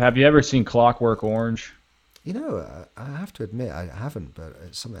 Well, have you ever seen Clockwork Orange? I have to admit I haven't, but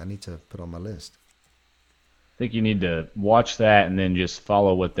it's something I need to put on my list. I think you need to watch that and then just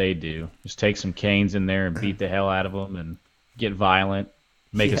follow what they do. Just take some canes in there and beat the hell out of them and get violent,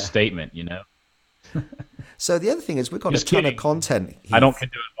 make a statement, So the other thing is we've got a ton of content. Heath. I don't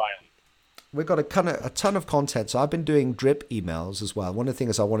condone violence. We've got a ton of content. So I've been doing drip emails as well. One of the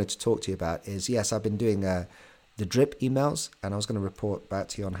things I wanted to talk to you about is, yes, I've been doing the drip emails, and I was going to report back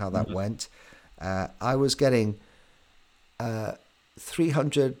to you on how that went. I was getting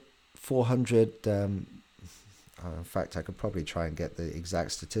 300, 400, in fact, I could probably try and get the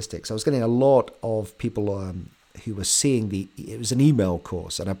exact statistics. I was getting a lot of people who were seeing it was an email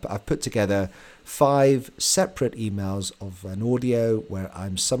course, and I put together 5 separate emails of an audio where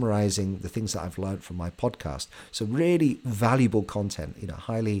I'm summarizing the things that I've learned from my podcast. So really valuable content,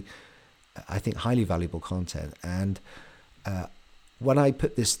 highly valuable content. And when I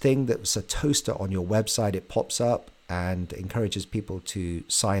put this thing that was a toaster on your website, it pops up and encourages people to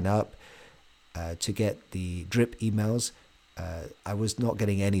sign up to get the drip emails. I was not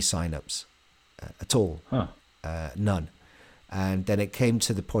getting any signups at all, none. And then it came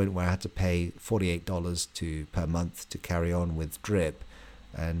to the point where I had to pay $48 per month to carry on with drip,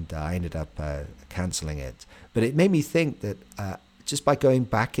 and I ended up canceling it. But it made me think that just by going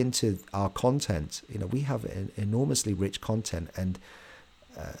back into our content, we have an enormously rich content. And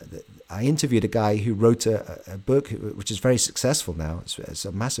I interviewed a guy who wrote a book, which is very successful now. It's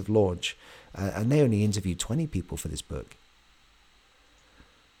a massive launch. And they only interviewed 20 people for this book.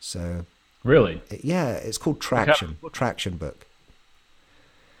 So really? Yeah, it's called Traction. Traction book.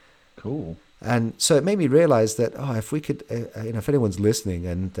 Cool. And so it made me realize that, if we could, if anyone's listening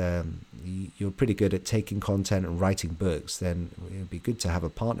and you're pretty good at taking content and writing books, then it would be good to have a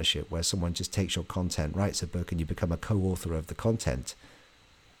partnership where someone just takes your content, writes a book, and you become a co-author of the content.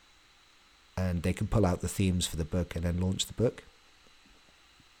 And they can pull out the themes for the book and then launch the book.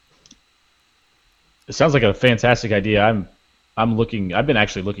 It sounds like a fantastic idea. I've been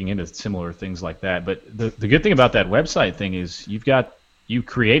actually looking into similar things like that. But the good thing about that website thing is you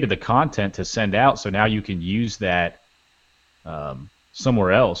created the content to send out, so now you can use that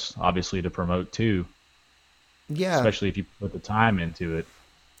somewhere else, obviously, to promote too. Yeah. Especially if you put the time into it.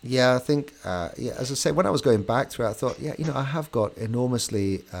 Yeah, I think, as I say, when I was going back through it, I thought, I have got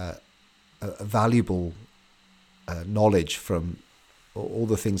enormously valuable knowledge from all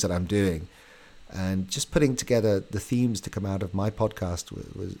the things that I'm doing. And just putting together the themes to come out of my podcast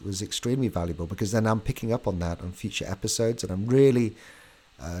was extremely valuable, because then I'm picking up on that on future episodes, and I'm really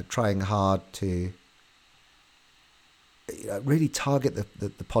trying hard to really target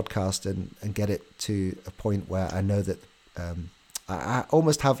the podcast and get it to a point where I know that I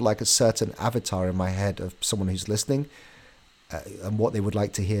almost have like a certain avatar in my head of someone who's listening and what they would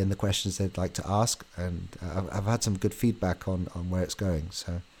like to hear and the questions they'd like to ask. And I've had some good feedback on where it's going.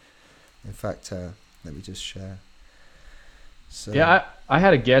 So, in fact, let me just share. So, yeah, I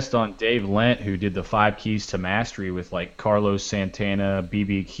had a guest on, Dave Lent, who did the 5 Keys to Mastery with like Carlos Santana,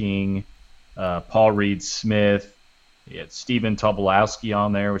 B.B. King, Paul Reed Smith. He had Stephen Tobolowsky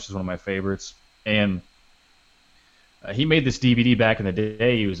on there, which is one of my favorites. And he made this DVD back in the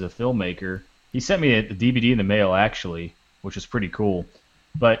day. He was a filmmaker. He sent me a DVD in the mail, actually, which is pretty cool.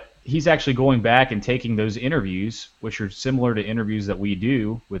 But he's actually going back and taking those interviews, which are similar to interviews that we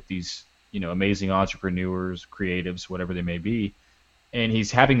do with these, amazing entrepreneurs, creatives, whatever they may be, and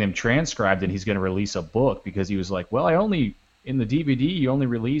he's having them transcribed, and he's going to release a book, because he was like, well, in the DVD, you only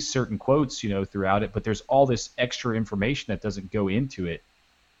release certain quotes, throughout it, but there's all this extra information that doesn't go into it.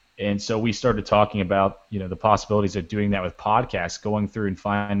 And so we started talking about, the possibilities of doing that with podcasts, going through and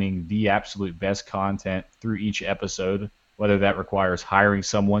finding the absolute best content through each episode, whether that requires hiring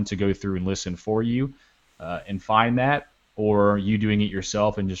someone to go through and listen for you and find that, or you doing it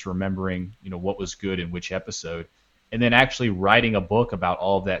yourself and just remembering, what was good in which episode, and then actually writing a book about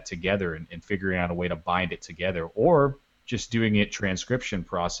all of that together and figuring out a way to bind it together, or just doing it transcription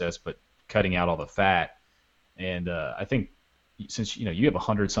process but cutting out all the fat. And I think since you have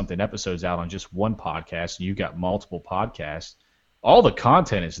 100-something episodes out on just one podcast, and you've got multiple podcasts, all the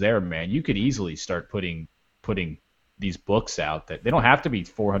content is there, man. You could easily start putting these books out that they don't have to be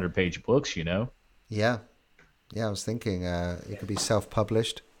 400-page books, Yeah, I was thinking it could be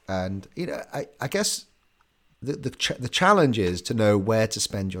self-published, and I guess the challenge is to know where to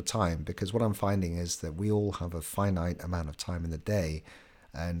spend your time, because what I'm finding is that we all have a finite amount of time in the day,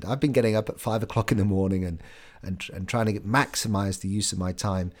 and I've been getting up at 5 o'clock in the morning and trying to maximize the use of my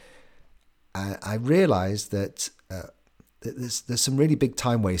time. I realized that there's some really big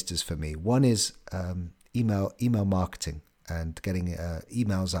time wasters for me. One is email marketing and getting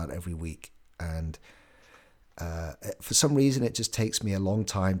emails out every week, and for some reason it just takes me a long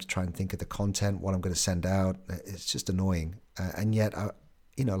time to try and think of the content, what I'm going to send out. It's just annoying, and yet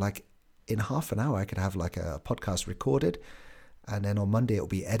like in half an hour I could have like a podcast recorded, and then on Monday it'll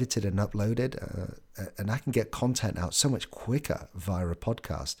be edited and uploaded, and I can get content out so much quicker via a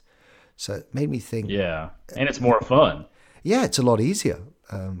podcast. So it made me think, yeah, and it's more fun. Yeah, it's a lot easier.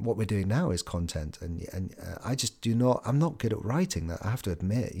 What we're doing now is content, and I just I'm not good at writing. That I have to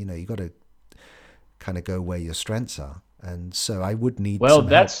admit. You got to kind of go where your strengths are, and so I would need. Well, some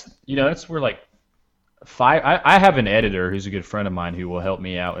that's help. That's where like I have an editor who's a good friend of mine who will help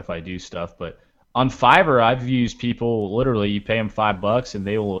me out if I do stuff. But on Fiverr, I've used people literally. You pay them $5 and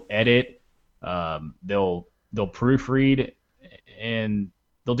they will edit. They'll proofread, and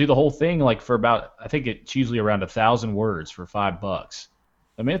they'll do the whole thing like for about, I think it's usually around 1,000 words for $5.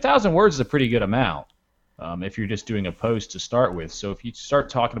 I mean, 1,000 words is a pretty good amount if you're just doing a post to start with. So if you start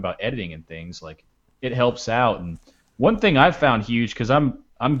talking about editing and things, like it helps out. And one thing I've found huge, because I'm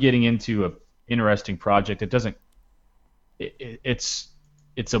getting into a interesting project. It's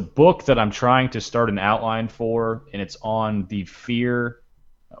a book that I'm trying to start an outline for, and it's on the fear,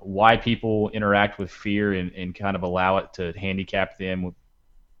 why people interact with fear, and kind of allow it to handicap them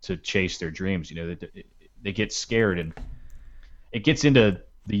to chase their dreams. They get scared, and it gets into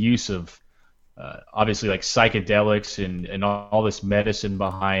the use of obviously like psychedelics and all this medicine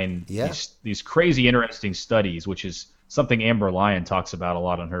behind these crazy interesting studies, which is something Amber Lyon talks about a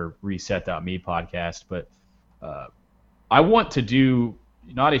lot on her Reset.me podcast. But I want to do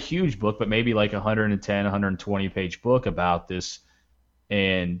not a huge book, but maybe like 110, 120 page book about this.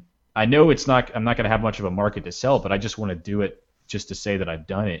 And I know I'm not going to have much of a market to sell, but I just want to do it just to say that I've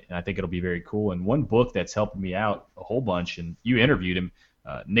done it, and I think it'll be very cool. And one book that's helping me out a whole bunch, and you interviewed him,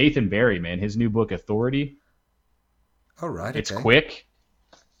 Nathan Barry, man, his new book Authority. All right, it's quick.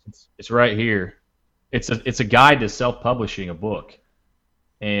 It's right here. It's a guide to self-publishing a book,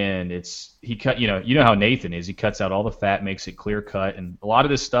 and you know how Nathan is. He cuts out all the fat, makes it clear cut, and a lot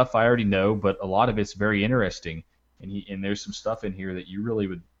of this stuff I already know, but a lot of it's very interesting. And there's some stuff in here that you really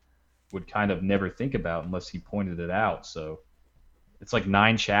would kind of never think about unless he pointed it out. So it's like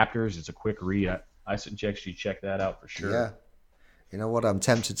 9 chapters. It's a quick read. I suggest you check that out for sure. Yeah. You know what? I'm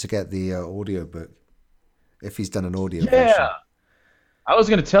tempted to get the audio book if he's done an audio version. I was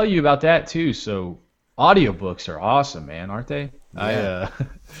going to tell you about that too. So audiobooks are awesome, man, aren't they? Yeah.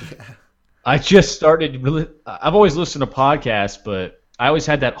 I just started. I've always listened to podcasts, but I always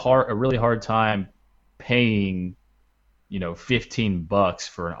had a really hard time paying, $15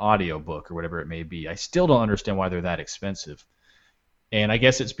 for an audiobook or whatever it may be. I still don't understand why they're that expensive. And I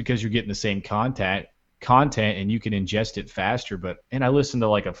guess it's because you're getting the same content and you can ingest it faster. And I listened to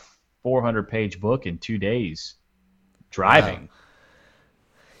like a 400-page book in 2 days driving. Wow.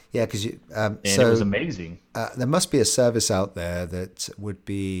 Yeah, because it was amazing. There must be a service out there that would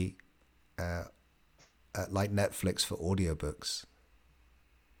be like Netflix for audiobooks.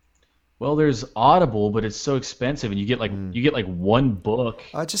 Well, there's Audible, but it's so expensive, and you get like one book.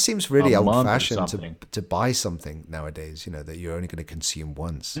 It just seems really old-fashioned to buy something nowadays. That you're only going to consume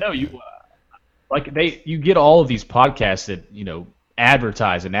once. No, you get all of these podcasts that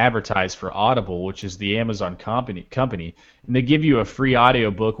advertise for Audible, which is the Amazon company, and they give you a free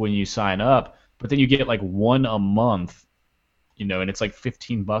audiobook when you sign up, but then you get like one a month, and it's like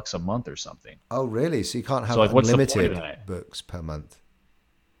 $15 a month or something. Oh, really? So you can't have unlimited books per month?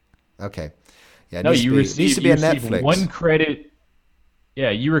 Okay. Yeah. No, you receive Netflix. 1 credit.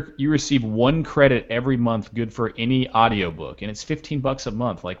 Yeah, you receive 1 credit every month, good for any audiobook, and it's $15 a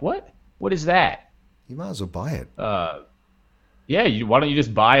month. Like what? What is that? You might as well buy it. Yeah. Why don't you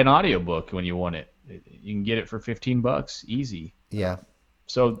just buy an audiobook when you want it? You can get it for $15, easy. Yeah.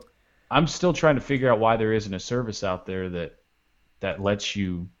 So I'm still trying to figure out why there isn't a service out there that lets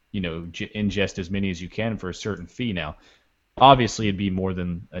you, ingest as many as you can for a certain fee. Now, obviously, it'd be more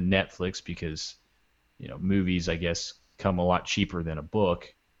than a Netflix because, movies, I guess, come a lot cheaper than a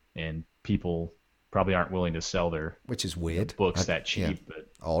book, and people probably aren't willing to sell their which is weird. Books that cheap. Yeah. But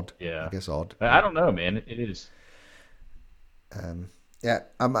Odd. yeah, I guess odd. I don't know, man. It is. Yeah,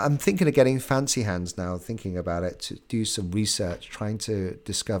 I'm thinking of getting Fancy Hands now, thinking about it, to do some research, trying to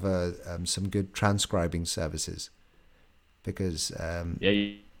discover some good transcribing services. Because Yeah,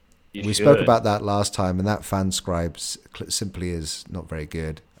 you we should. spoke about that last time, and that FanScribe simply is not very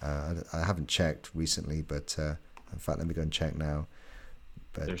good. I haven't checked recently, but in fact, let me go and check now.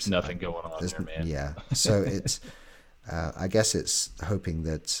 But There's nothing going on there, man. Yeah, so it's I guess it's hoping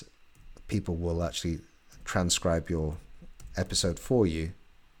that people will actually transcribe your episode for you,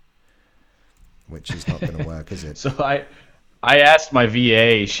 which is not going to work, is it? So I asked my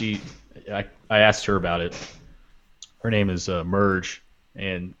VA. I asked her about it. Her name is Merge,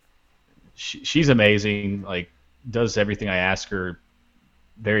 and she's amazing. Like, does everything I ask her.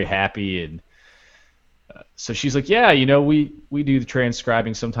 Very happy, and so she's like, yeah, we do the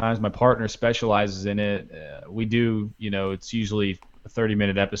transcribing sometimes. My partner specializes in it. We do, it's usually a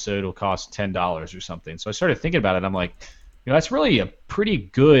 30-minute episode will cost $10 or something. So I started thinking about it. I'm like, that's really a pretty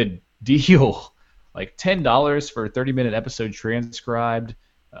good deal. Like $10 for a 30-minute episode transcribed.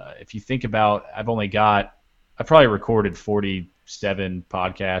 If you think about, I probably recorded 47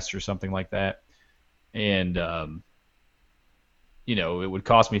 podcasts or something like that. And, it would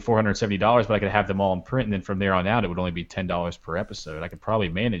cost me $470, but I could have them all in print. And then from there on out, it would only be $10 per episode. I could probably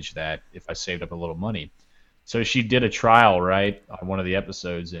manage that if I saved up a little money. So she did a trial, right, on one of the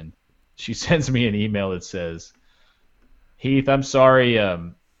episodes. And she sends me an email that says, Heath, I'm sorry.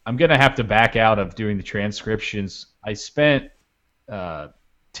 I'm going to have to back out of doing the transcriptions. I spent 10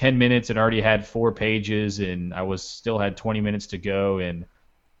 minutes and already had 4 pages, and I still had 20 minutes to go, and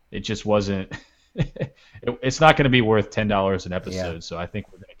it just wasn't it's not going to be worth $10 an episode. Yeah. So I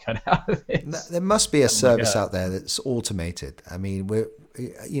think we're going to cut out of this. There must be a service out there that's automated. I mean,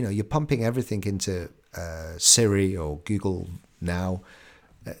 you're pumping everything into Siri or Google now.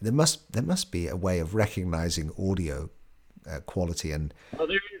 There must be a way of recognizing audio quality. And well,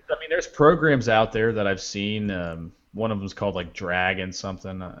 there's programs out there that I've seen. One of them is called like Dragon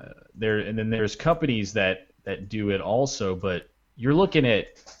something. And then there's companies that do it also. But you're looking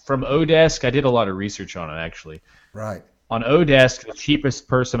at from Odesk. I did a lot of research on it actually. Right. On Odesk, the cheapest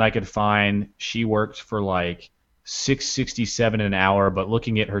person I could find, she worked for like $6.67 an hour. But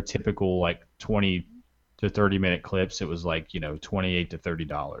looking at her typical like 20 to 30-minute clips, it was like $28 to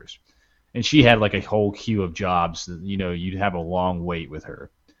 $30. And she had like a whole queue of jobs that, you'd have a long wait with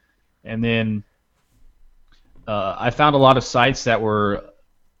her. And then I found a lot of sites that were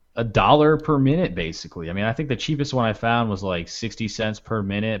 $1 per minute, basically. I mean, I think the cheapest one I found was like 60 cents per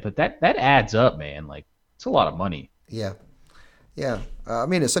minute, but that adds up, man. Like, it's a lot of money. Yeah. Yeah. I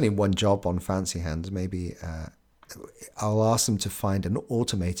mean, it's only one job on Fancy Hands. Maybe I'll ask them to find an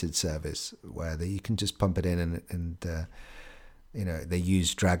automated service where you can just pump it in and they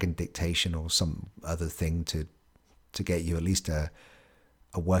use Dragon Dictation or some other thing to get you at least a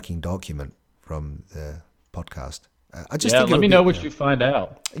working document from the podcast. I just think let me know what you find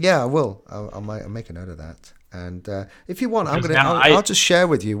out. Yeah, I will. I'll make a note of that. And if you want, I'll just share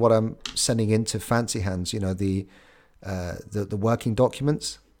with you what I'm sending into Fancy Hands. The working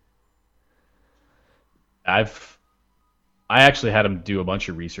documents. I actually had them do a bunch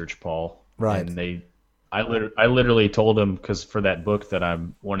of research, Paul. Right. And I literally told them, because for that book that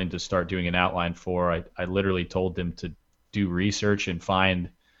I'm wanting to start doing an outline for, I literally told them to do research and find.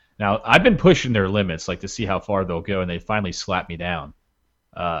 Now, I've been pushing their limits, like to see how far they'll go, and they finally slapped me down.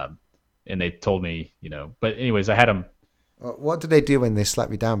 And they told me, but anyways, I had them. What did they do when they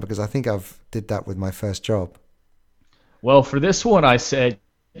slapped me down? Because I think I've did that with my first job. Well, for this one, I said,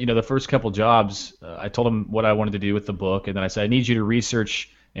 the first couple jobs, I told them what I wanted to do with the book, and then I said, I need you to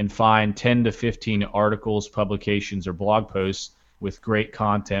research and find 10 to 15 articles, publications, or blog posts with great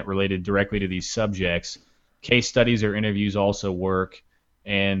content related directly to these subjects. Case studies or interviews also work.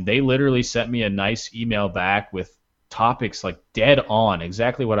 And they literally sent me a nice email back with topics like dead on,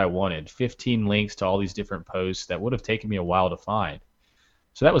 exactly what I wanted. 15 links to all these different posts that would have taken me a while to find.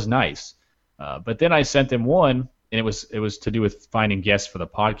 So that was nice. But then I sent them one, and it was to do with finding guests for the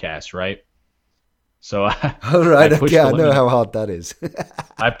podcast, right? So I know how hard that is.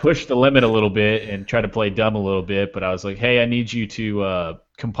 I pushed the limit a little bit and tried to play dumb a little bit, but I was like, hey, I need you to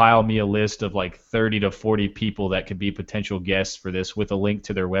compile me a list of like 30 to 40 people that could be potential guests for this with a link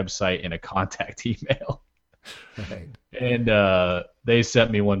to their website and a contact email. Right. And they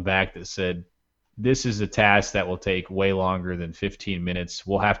sent me one back that said, "This is a task that will take way longer than 15 minutes.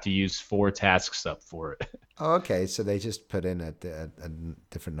 We'll have to use 4 tasks up for it." Oh, okay. So they just put in a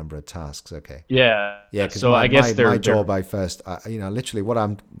different number of tasks. Okay. Yeah. Yeah, because So my, I guess my, my they're job, literally what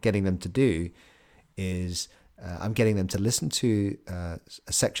I'm getting them to do is I'm getting them to listen to a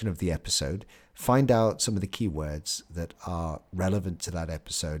section of the episode, find out some of the keywords that are relevant to that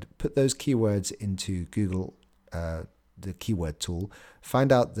episode, put those keywords into Google, the keyword tool,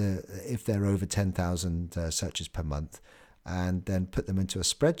 find out if they're over 10,000 searches per month, and then put them into a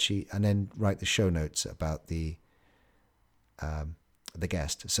spreadsheet, and then write the show notes about the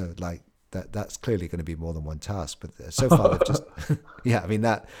guest. So like that's clearly going to be more than one task, but so far they've just yeah. I mean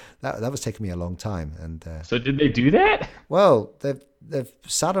that was taking me a long time, and So did they do that? well, they've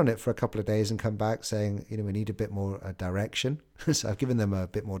sat on it for a couple of days and come back saying, we need a bit more direction. So I've given them a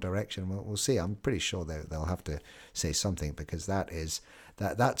bit more direction. We'll see. I'm pretty sure they'll have to say something, because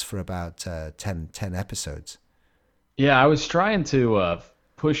that's for about 10 episodes. Yeah, I was trying to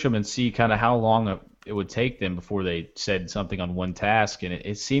push them and see kind of how long it would take them before they said something on one task, and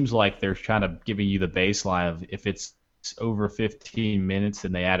it seems like they're kind of giving you the baseline of if it's over 15 minutes,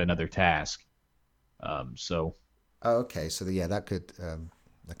 then they add another task. So Oh, okay. So yeah, that could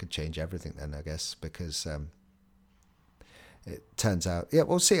change everything then, I guess, because it turns out, yeah,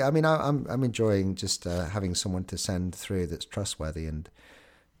 we'll see. I mean, I'm enjoying just having someone to send through that's trustworthy, and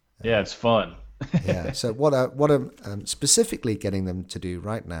yeah, it's fun. yeah. So what I'm specifically getting them to do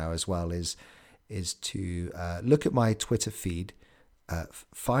right now as well is to look at my Twitter feed,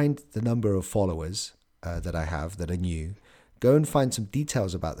 find the number of followers that I have that are new, go and find some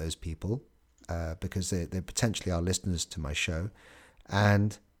details about those people, because they potentially are listeners to my show,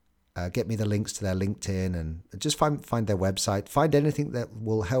 and get me the links to their LinkedIn, and just find their website, find anything that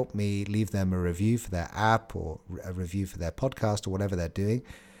will help me leave them a review for their app or a review for their podcast or whatever they're doing,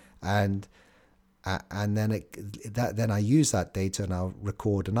 and then then I use that data and I'll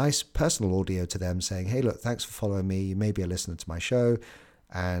record a nice personal audio to them saying, "Hey, look, thanks for following me. You may be a listener to my show,"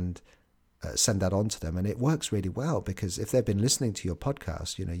 and send that on to them. And it works really well, because if they've been listening to your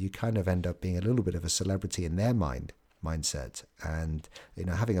podcast, you kind of end up being a little bit of a celebrity in their mindset. And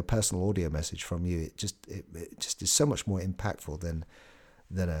having a personal audio message from you, it just is so much more impactful than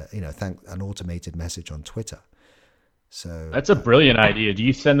an automated message on Twitter. So That's a brilliant idea. Do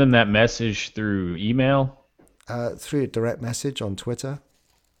you send them that message through email? through a direct message on Twitter,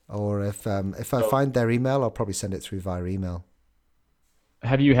 or if I find their email, I'll probably send it through via email.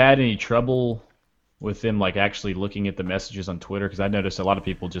 Have you had any trouble with them like actually looking at the messages on Twitter? Because I noticed a lot of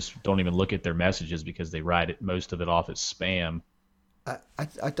people just don't even look at their messages because they write most of it off as spam.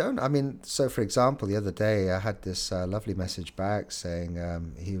 I don't. I mean, so for example, the other day I had this lovely message back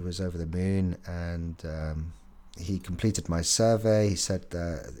saying he was over the moon, and he completed my survey. He said,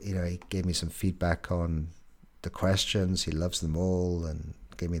 he gave me some feedback on the questions. He loves them all, and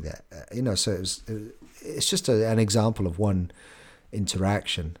gave me that. So it's just an example of one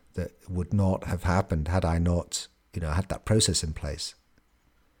interaction that would not have happened had I not, had that process in place.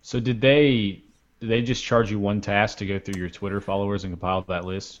 So did they just charge you one task to go through your Twitter followers and compile that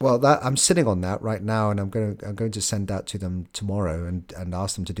list? Well, I'm sitting on that right now, and I'm going to send that to them tomorrow, and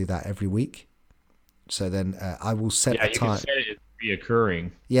ask them to do that every week. So then I will set a time. Yeah, you can set it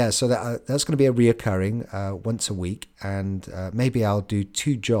reoccurring. Yeah, so that's going to be a reoccurring once a week, and maybe I'll do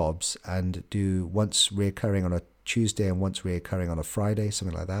 2 jobs and do once reoccurring on a Tuesday and once reoccurring on a Friday,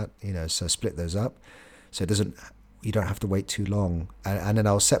 something like that. So split those up, so you don't have to wait too long, and then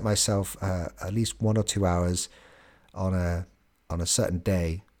I'll set myself at least 1 or 2 hours on a certain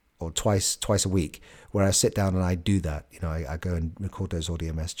day, or twice a week, where I sit down and I do that. I go and record those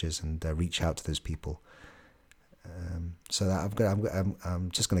audio messages and reach out to those people. So that I'm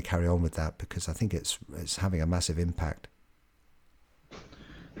just going to carry on with that, because I think it's having a massive impact.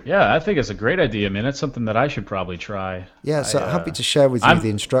 Yeah, I think it's a great idea, man. That's something that I should probably try. Yeah, so I'm happy to share with you the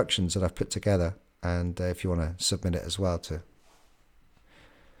instructions that I've put together, and if you want to submit it as well too.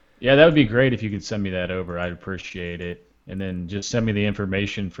 Yeah, that would be great if you could send me that over. I'd appreciate it. And then just send me the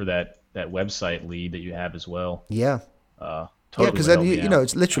information for that website lead that you have as well. Yeah. Totally, yeah, because then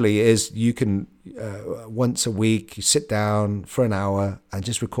it's literally you can once a week you sit down for an hour and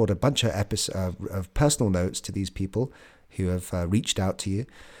just record a bunch of of personal notes to these people who have reached out to you,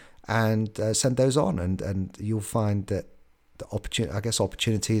 and send those on, and you'll find that the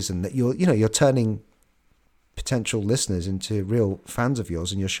opportunities, and that you're turning potential listeners into real fans of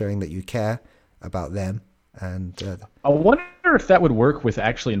yours, and you're showing that you care about them And I wonder if that would work with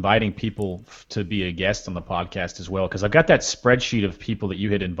actually inviting people to be a guest on the podcast as well, because I've got that spreadsheet of people that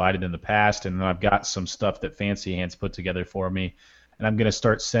you had invited in the past, and then I've got some stuff that Fancy Hands put together for me, and I'm going to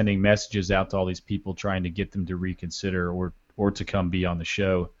start sending messages out to all these people trying to get them to reconsider or to come be on the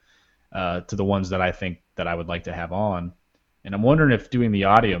show, to the ones that I think that I would like to have on. And I'm wondering if doing the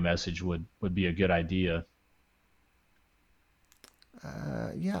audio message would be a good idea.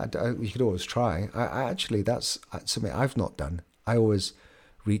 yeah, you could always try. I actually, that's something I've not done. I always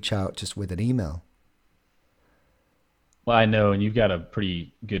reach out just with an email. Well, I know, and you've got a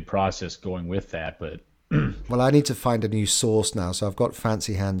pretty good process going with that, but Well, I need to find a new source now. So I've got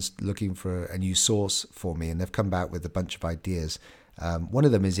Fancy Hands looking for a new source for me, and they've come back with a bunch of ideas. One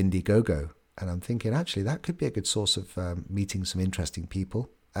of them is Indiegogo, and I'm thinking actually that could be a good source of meeting some interesting people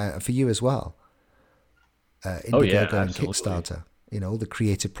for you as well. oh yeah, Indiegogo and absolutely. Kickstarter, all the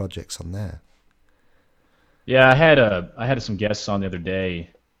creative projects on there. Yeah, I had some guests on the other day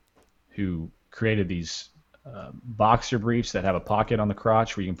who created these boxer briefs that have a pocket on the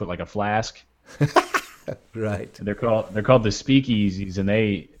crotch where you can put like a flask. Right. And they're called the Speakeasies, and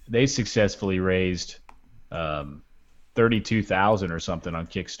they successfully raised 32,000 or something on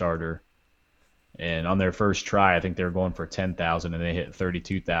Kickstarter. And on their first try, I think they were going for 10,000, and they hit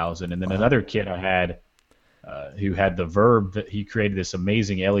 32,000. And then another kid I had who had the Verb, that he created this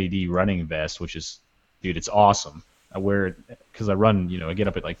amazing LED running vest, which is, dude, it's awesome. I wear it because I run, I get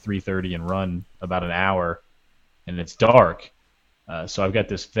up at like 3:30 and run about an hour, and it's dark. So I've got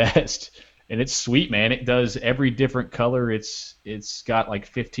this vest, and it's sweet, man. It does every different color. It's got like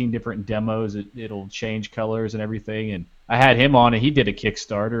 15 different demos. It'll change colors and everything. And I had him on, and he did a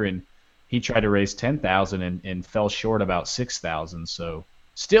Kickstarter, and he tried to raise 10,000 and fell short about 6,000. So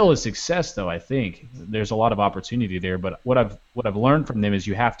still a success, though. I think there's a lot of opportunity there. But what I've learned from them is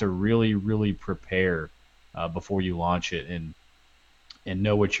you have to really, really prepare before you launch it, and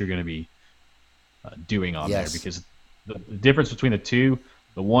know what you're going to be doing on there, Yes. because the difference between the two,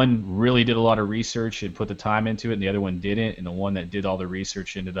 the one really did a lot of research and put the time into it, and the other one didn't. And the one that did all the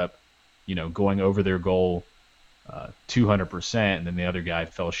research ended up, going over their goal 200%, and then the other guy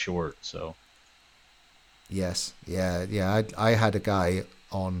fell short. So Yes. Yeah. Yeah. I had a guy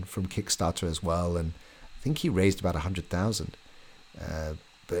on from Kickstarter as well, and I think he raised about 100,000.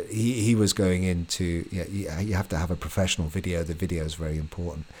 But he was going into, you have to have a professional video. The video is very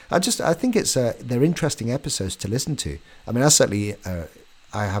important. I think they're interesting episodes to listen to. I mean,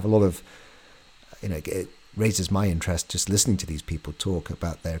 I have a lot of, it raises my interest just listening to these people talk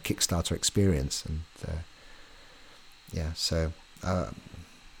about their Kickstarter experience. And yeah, so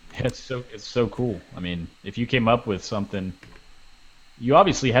it's so cool. I mean, if you came up with something, you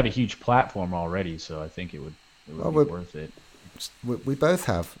obviously have a huge platform already, so I think it would well, be worth it. we both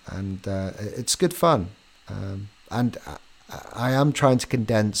have, and it's good fun. And I am trying to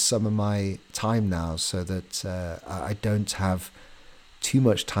condense some of my time now so that I don't have too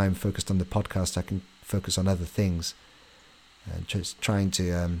much time focused on the podcast. I can focus on other things, and just trying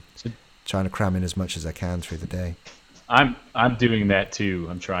to cram in as much as I can through the day. I'm doing that too.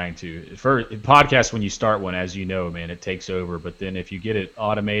 I'm trying to. For podcast, when you start one, as you know, man, it takes over. But then if you get it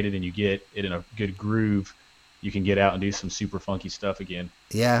automated and you get it in a good groove, you can get out and do some super funky stuff again.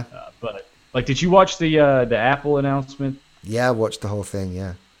 Yeah, But like, did you watch the Apple announcement? yeah, I watched the whole thing.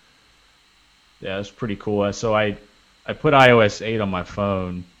 Yeah. Yeah, it's pretty cool. So I put iOS 8 on my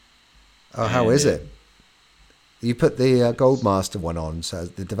phone. Oh, how And is it? You put the Goldmaster one on, so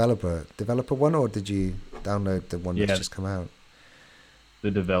the developer one, or did you download the one Yeah, that's just come out?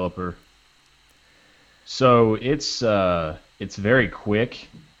 the developer. So it's very quick.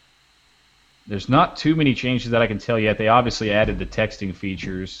 There's not too many changes that I can tell yet. They obviously added the texting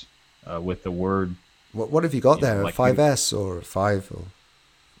features with the Word. What have you got there? A like 5S or a 5 or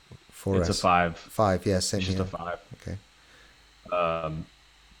 4S? it's a 5. 5, yeah, same It's just here. a 5. Okay.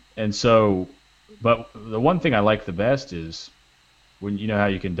 And so, but the one thing I like the best is when you know how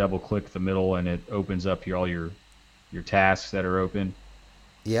you can double click the middle and it opens up all your tasks that are open.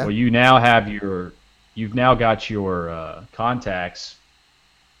 Yeah. Well, you've now got your contacts,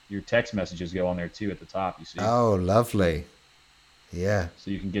 your text messages go on there too at the top. You see, Oh, lovely. Yeah.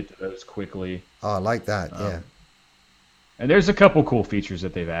 so you can get to those quickly. Oh, I like that. Yeah. And there's a couple cool features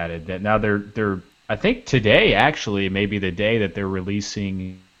that they've added that now they're I think today actually maybe the day that they're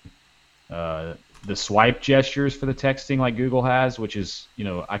releasing the swipe gestures for the texting like Google has, which is,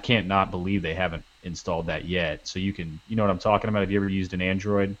 I can't not believe they haven't installed that yet. So you know what I'm talking about? Have you ever used an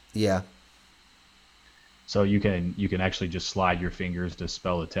Android? Yeah. So you can actually just slide your fingers to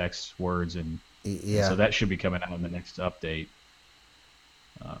spell the text words, and Yeah. so that should be coming out in the next update.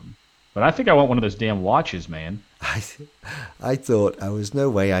 But I think I want one of those damn watches, man. I thought there was no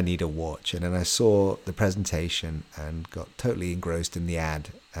way I need a watch, and then I saw the presentation and got totally engrossed in the ad.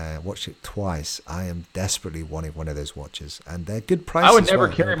 Watched it twice. I am desperately wanting one of those watches, and they're good prices. I would never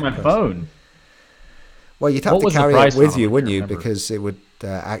carry my phone. Well, you'd have to carry it with you, wouldn't you? Because it would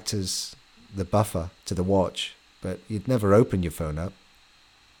act as the buffer to the watch, but you'd never open your phone up.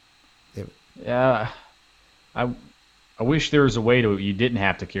 Yeah, I wish there was a way you didn't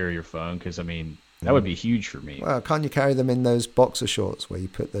have to carry your phone, because I mean that would be huge for me. Well, can't you carry them in those boxer shorts where you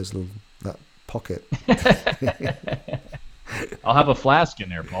put that pocket? I'll have a flask in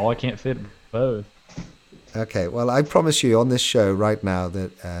there, Paul. I can't fit both. Okay, well, I promise you on this show right now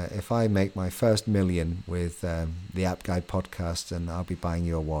that if I make my first million with the App Guide podcast, then I'll be buying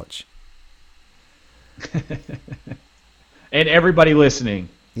you a watch. And everybody listening,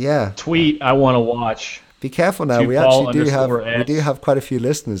 tweet I want to watch. Be careful now. We actually do have quite a few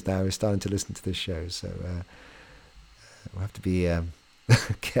listeners now who are starting to listen to this show, so we'll have to be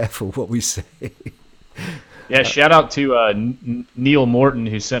careful what we say. Yeah, shout out to Neil Morton,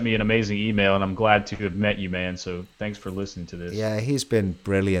 who sent me an amazing email, and I'm glad to have met you, man. So thanks for listening to this. Yeah, he's been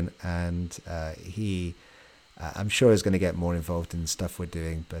brilliant, and I'm sure he's going to get more involved in the stuff we're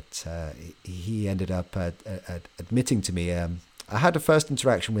doing, but he ended up admitting to me. I had a first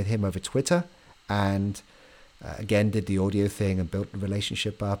interaction with him over Twitter, and again did the audio thing and built the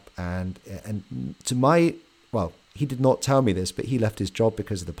relationship up. And he did not tell me this, but he left his job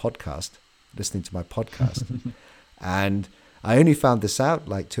because of the podcast, listening to my podcast. And I only found this out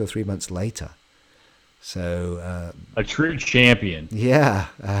like 2 or 3 months later. So a true champion. Yeah,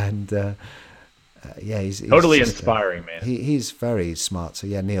 and he's totally inspiring, man. He's very smart. So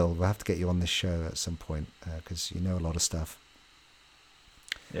yeah, Neil, we'll have to get you on this show at some point because you know a lot of stuff.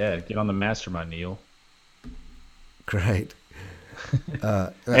 Yeah, get on the mastermind, Neil. Great.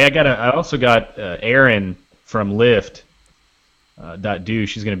 Hey, I also got Erin from Lyft. .do.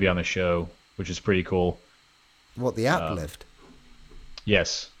 She's going to be on the show, which is pretty cool. What, the app Lyft?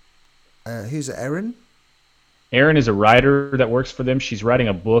 Yes. Who's Erin? Erin is a writer that works for them. She's writing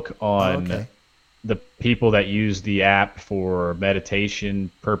a book on the people that use the app for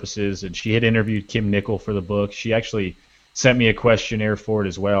meditation purposes, and she had interviewed Kim Nickel for the book. She actually sent me a questionnaire for it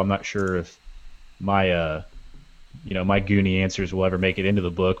as well. I'm not sure if my my Goonie answers will ever make it into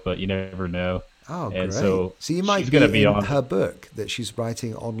the book, but you never know. Oh, and great. So you might be in her book that she's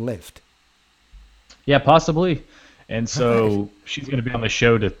writing on Lyft. Yeah, possibly. And so she's going to be on the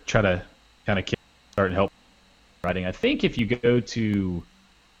show to try to kind of start and help writing. I think if you go to,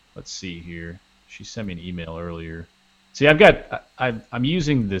 let's see here, she sent me an email earlier. See, I'm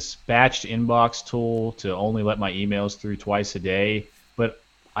using this batched inbox tool to only let my emails through twice a day, but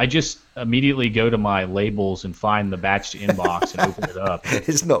I just immediately go to my labels and find the batched inbox and open it up.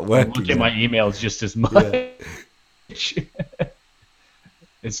 It's not working. Look at my emails just as much. Yeah.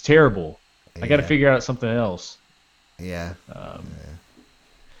 It's terrible. I got to figure out something else. Yeah.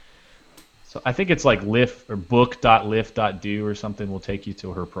 So I think it's like Lyft or book.lyft.do or something will take you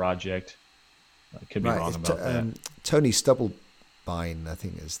to her project. I could be wrong about that. Tony Stubblebine, I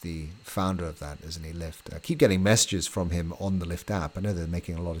think, is the founder of that, isn't he, Lyft? I keep getting messages from him on the Lyft app. I know they're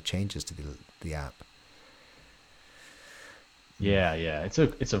making a lot of changes to the app. Yeah. It's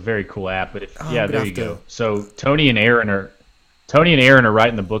a very cool app. But there you go. So Tony and Aaron are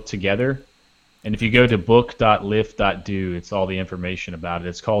writing the book together. And if you go to book.lyft.do, it's all the information about it.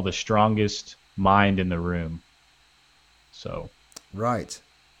 It's called The Strongest Mind in the Room. So. Right.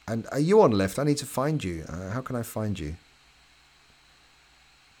 And are you on Lyft? I need to find you. How can I find you?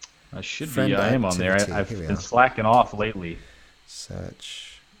 I should be. I am on there. I've been slacking off lately.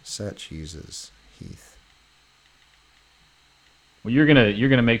 Search users, Heath. Well, you're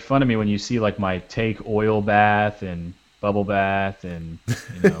gonna make fun of me when you see like my take oil bath and bubble bath and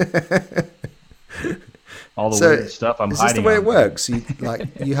all the weird stuff I'm hiding. Is this the way it works?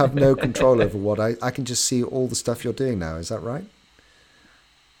 You have no control over what I can just see all the stuff you're doing now. Is that right?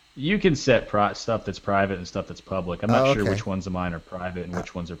 You can set stuff that's private and stuff that's public. I'm not sure which ones of mine are private and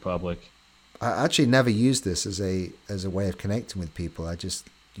which ones are public. I actually never used this as a way of connecting with people. I just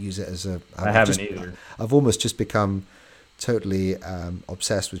use it as I haven't either. I've almost just become totally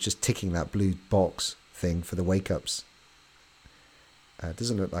obsessed with just ticking that blue box thing for the wake-ups. It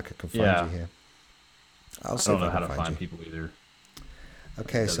doesn't look like I can find you here. I don't know how to find people either.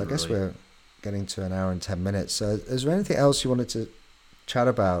 Okay, so I guess we're getting to an hour and 10 minutes. So is there anything else you wanted to chat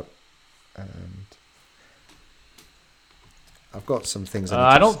about? And I've got some things.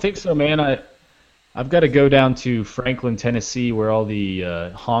 I don't think so, man. I've got to go down to Franklin, Tennessee, where all the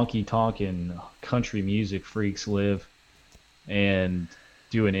honky tonk and country music freaks live, and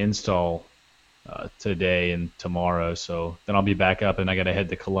do an install today and tomorrow. So then I'll be back up, and I got to head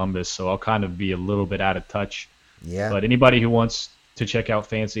to Columbus. So I'll kind of be a little bit out of touch. Yeah. But anybody who wants to check out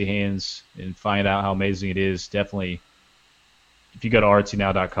Fancy Hands and find out how amazing it is, definitely, if you go to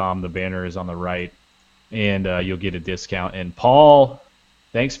artsynow.com, the banner is on the right, and you'll get a discount. And Paul,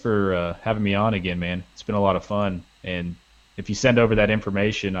 thanks for having me on again, man. It's been a lot of fun. And if you send over that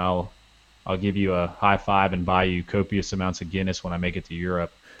information, I'll give you a high five and buy you copious amounts of Guinness when I make it to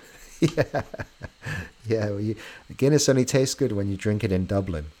Europe. Yeah. Yeah. Well, Guinness only tastes good when you drink it in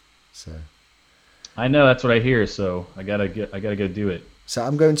Dublin. So. I know, that's what I hear. So I gotta go do it. So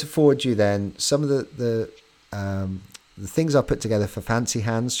I'm going to forward you then some of the things I put together for Fancy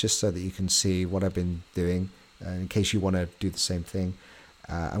Hands, just so that you can see what I've been doing, in case you want to do the same thing.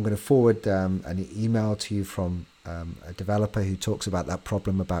 I'm going to forward an email to you from a developer who talks about that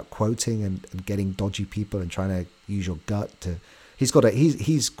problem about quoting and getting dodgy people and trying to use your gut to.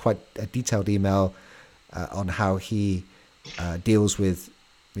 He's quite a detailed email on how he deals with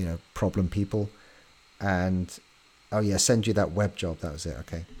problem people, and send you that web job. That was it.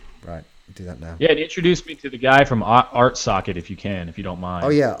 Okay, right. Do that now. Yeah, and introduce me to the guy from ArtSocket if you don't mind. Oh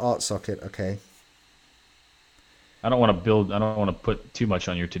yeah, ArtSocket. Okay. I don't want to put too much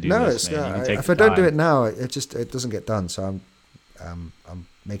on your to-do list, man. No, if I don't do it now, it doesn't get done. So I'm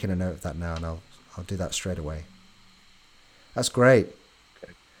making a note of that now, and I'll do that straight away. That's great.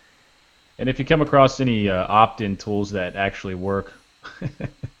 Okay. And if you come across any opt-in tools that actually work,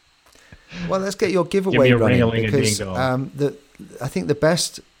 well, let's get your giveaway running, because I think the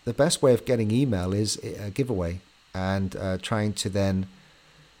best way of getting email is a giveaway, and trying to then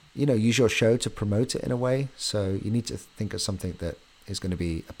use your show to promote it in a way. So you need to think of something that is going to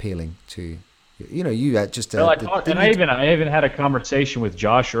be appealing to you. Just well, I even had a conversation with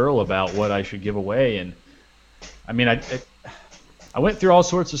Josh Earl about what I should give away, and I mean I went through all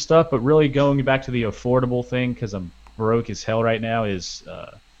sorts of stuff, but really going back to the affordable thing, because I'm broke as hell right now, is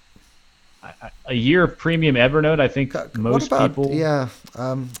a year of premium Evernote. I think most people. Yeah,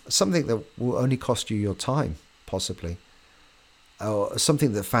 something that will only cost you your time, possibly. Or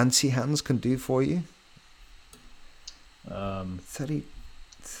something that Fancy Hands can do for you. 30. I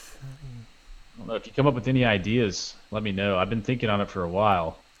don't know. If you come up with any ideas, let me know. I've been thinking on it for a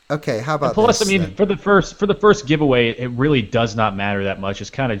while. Okay, how about plus, this? I mean, then? for the first giveaway, it really does not matter that much. It's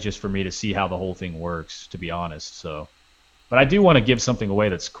kind of just for me to see how the whole thing works, to be honest. So, but I do want to give something away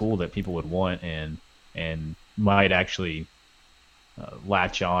that's cool that people would want and might actually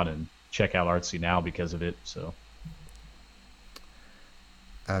latch on and check out Artsy Now because of it. So.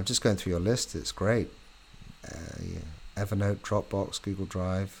 I'm just going through your list. It's great. Evernote, Dropbox, Google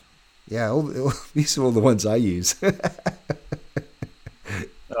Drive. Yeah, these are all the ones I use.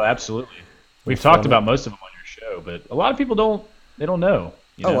 Oh, absolutely. We've talked about most of them on your show, but a lot of people don't know.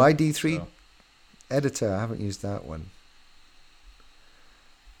 ID3 Editor. I haven't used that one.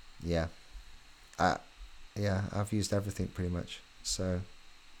 Yeah. I've used everything pretty much. So,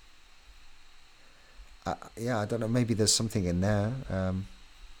 I don't know. Maybe there's something in there.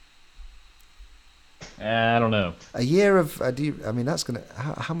 I don't know. A year of that's gonna.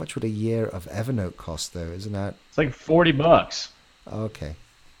 How much would a year of Evernote cost, though? Isn't that? It's like $40. Okay.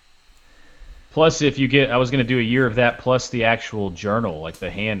 Plus, if you get, I was gonna do a year of that plus the actual journal, like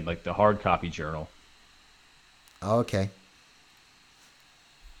the hard copy journal. Okay.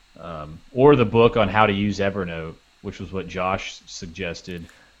 Or the book on how to use Evernote, which was what Josh suggested.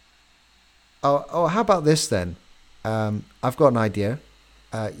 Oh, how about this then? I've got an idea.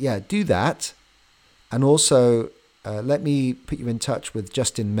 Do that. And also, let me put you in touch with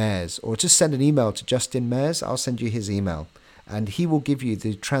Justin Mayers, or just send an email to Justin Mayers. I'll send you his email, and he will give you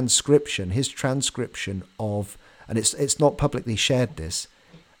his transcription of, and it's not publicly shared this,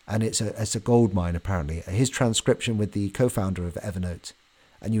 and it's a gold mine apparently. His transcription with the co-founder of Evernote,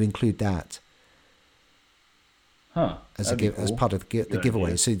 and you include that. As part of the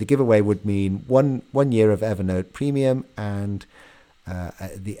giveaway. Idea. So the giveaway would mean one year of Evernote Premium and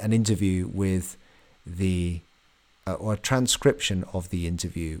an interview with or a transcription of the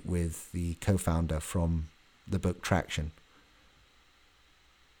interview with the co-founder from the book Traction.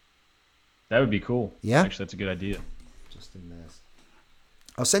 That would be cool. Yeah, actually, that's a good idea. Justin Mayers.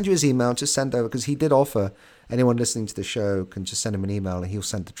 I'll send you his email. Just send over, because he did offer anyone listening to the show can just send him an email and he'll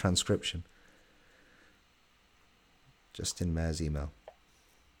send the transcription. Justin Mayers' email.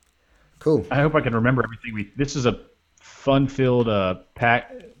 Cool. I hope I can remember everything. This is a fun-filled,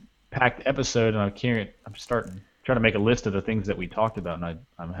 packed episode, and I'm trying to make a list of the things that we talked about, and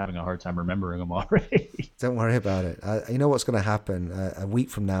I'm having a hard time remembering them already. Don't worry about it. You know what's going to happen? A week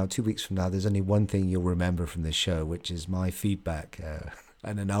from now, 2 weeks from now, there's only one thing you'll remember from this show, which is my feedback.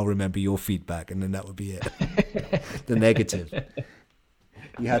 And then I'll remember your feedback, and then that would be it. The negative.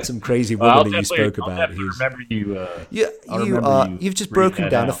 You had some crazy woman that you spoke about. Remember you. You've just broken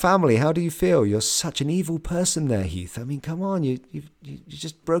down a family. How do you feel? You're such an evil person there, Heath. I mean, come on. You've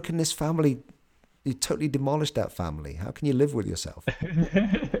just broken this family. You totally demolished that family. How can you live with yourself?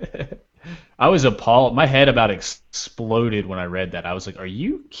 I was appalled. My head about exploded when I read that. I was like, "Are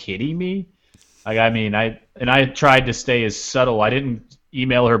you kidding me?" Like, I mean, I tried to stay as subtle. I didn't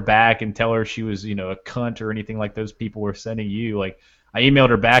email her back and tell her she was, a cunt or anything like those people were sending you. Like, I emailed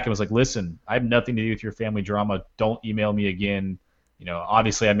her back and was like, "Listen, I have nothing to do with your family drama. Don't email me again."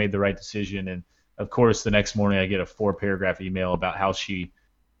 Obviously I made the right decision. And of course, the next morning I get a 4-paragraph email about how she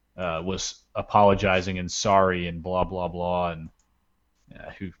was apologizing and sorry and blah blah blah. And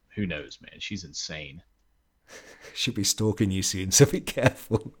who knows, man? She's insane. She'll be stalking you soon, so be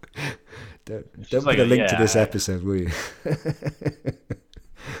careful. Don't put like a link to this episode, will you?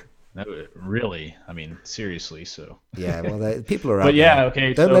 No, really. I mean, seriously. So yeah, well, people are out. But yeah, there.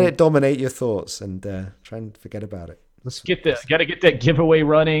 okay. Don't let it dominate your thoughts, and try and forget about it. Got to get that giveaway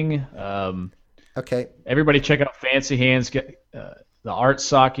running. Okay. Everybody, check out Fancy Hands. Get the art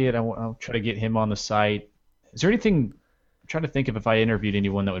socket. I'll try to get him on the site. Is there anything? I'm trying to think if I interviewed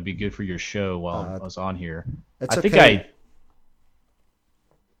anyone that would be good for your show while I was on here. Did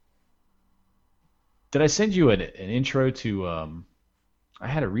I send you an intro to? I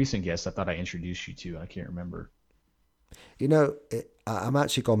had a recent guest I thought I introduced you to. I can't remember. I'm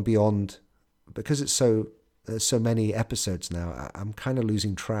actually gone beyond because there's so many episodes now. I'm kind of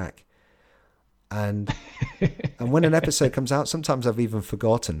losing track, and when an episode comes out, sometimes I've even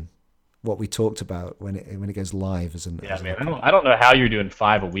forgotten what we talked about when it goes live. I don't know how you're doing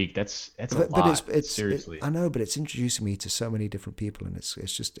 5 a week. That's a lot. But it's seriously. I know, but it's introducing me to so many different people, and it's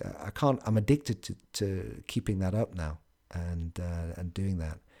just I can't. I'm addicted to keeping that up now. And doing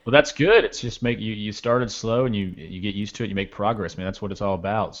that. Well, that's good. It's just you started slow and you get used to it. You make progress, man. That's what it's all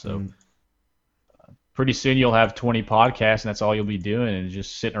about. So pretty soon you'll have 20 podcasts, and that's all you'll be doing, and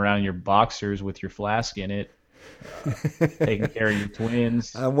just sitting around in your boxers with your flask in it, taking care of your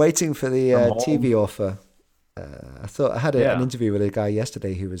twins. I'm waiting for the TV offer. I thought I had an interview with a guy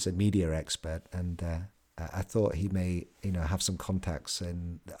yesterday who was a media expert, and I thought he may, have some contacts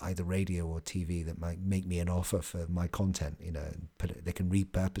in either radio or TV that might make me an offer for my content. And they can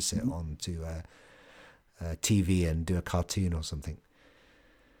repurpose it onto TV and do a cartoon or something.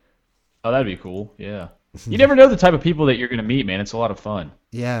 Oh, that'd be cool. Yeah, you never know the type of people that you're going to meet, man. It's a lot of fun.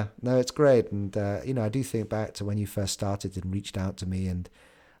 Yeah, no, it's great, and I do think back to when you first started and reached out to me, and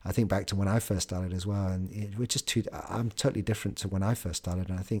I think back to when I first started as well, and I'm totally different to when I first started,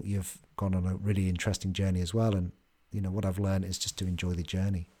 and I think you've gone on a really interesting journey as well. And what I've learned is just to enjoy the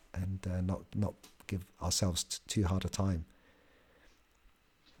journey and not give ourselves too hard a time.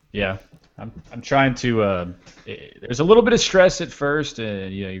 Yeah, I'm trying to. There's a little bit of stress at first,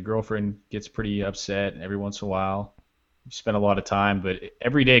 and your girlfriend gets pretty upset every once in a while. You spend a lot of time, but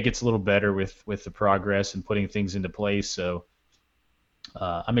every day it gets a little better with the progress and putting things into place. So.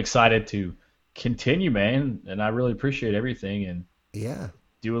 I'm excited to continue, man, and I really appreciate everything. And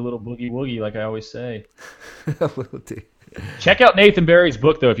do a little boogie woogie, like I always say. Will do. Check out Nathan Barry's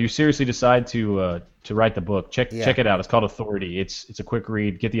book, though. If you seriously decide to write the book, check it out. It's called Authority. It's a quick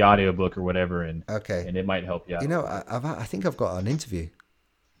read. Get the audio book or whatever, and it might help you out. I think I've got an interview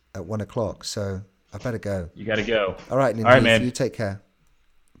at 1:00, so I better go. You got to go. All right, Nindy, all right, man. You take care.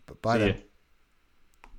 Bye then.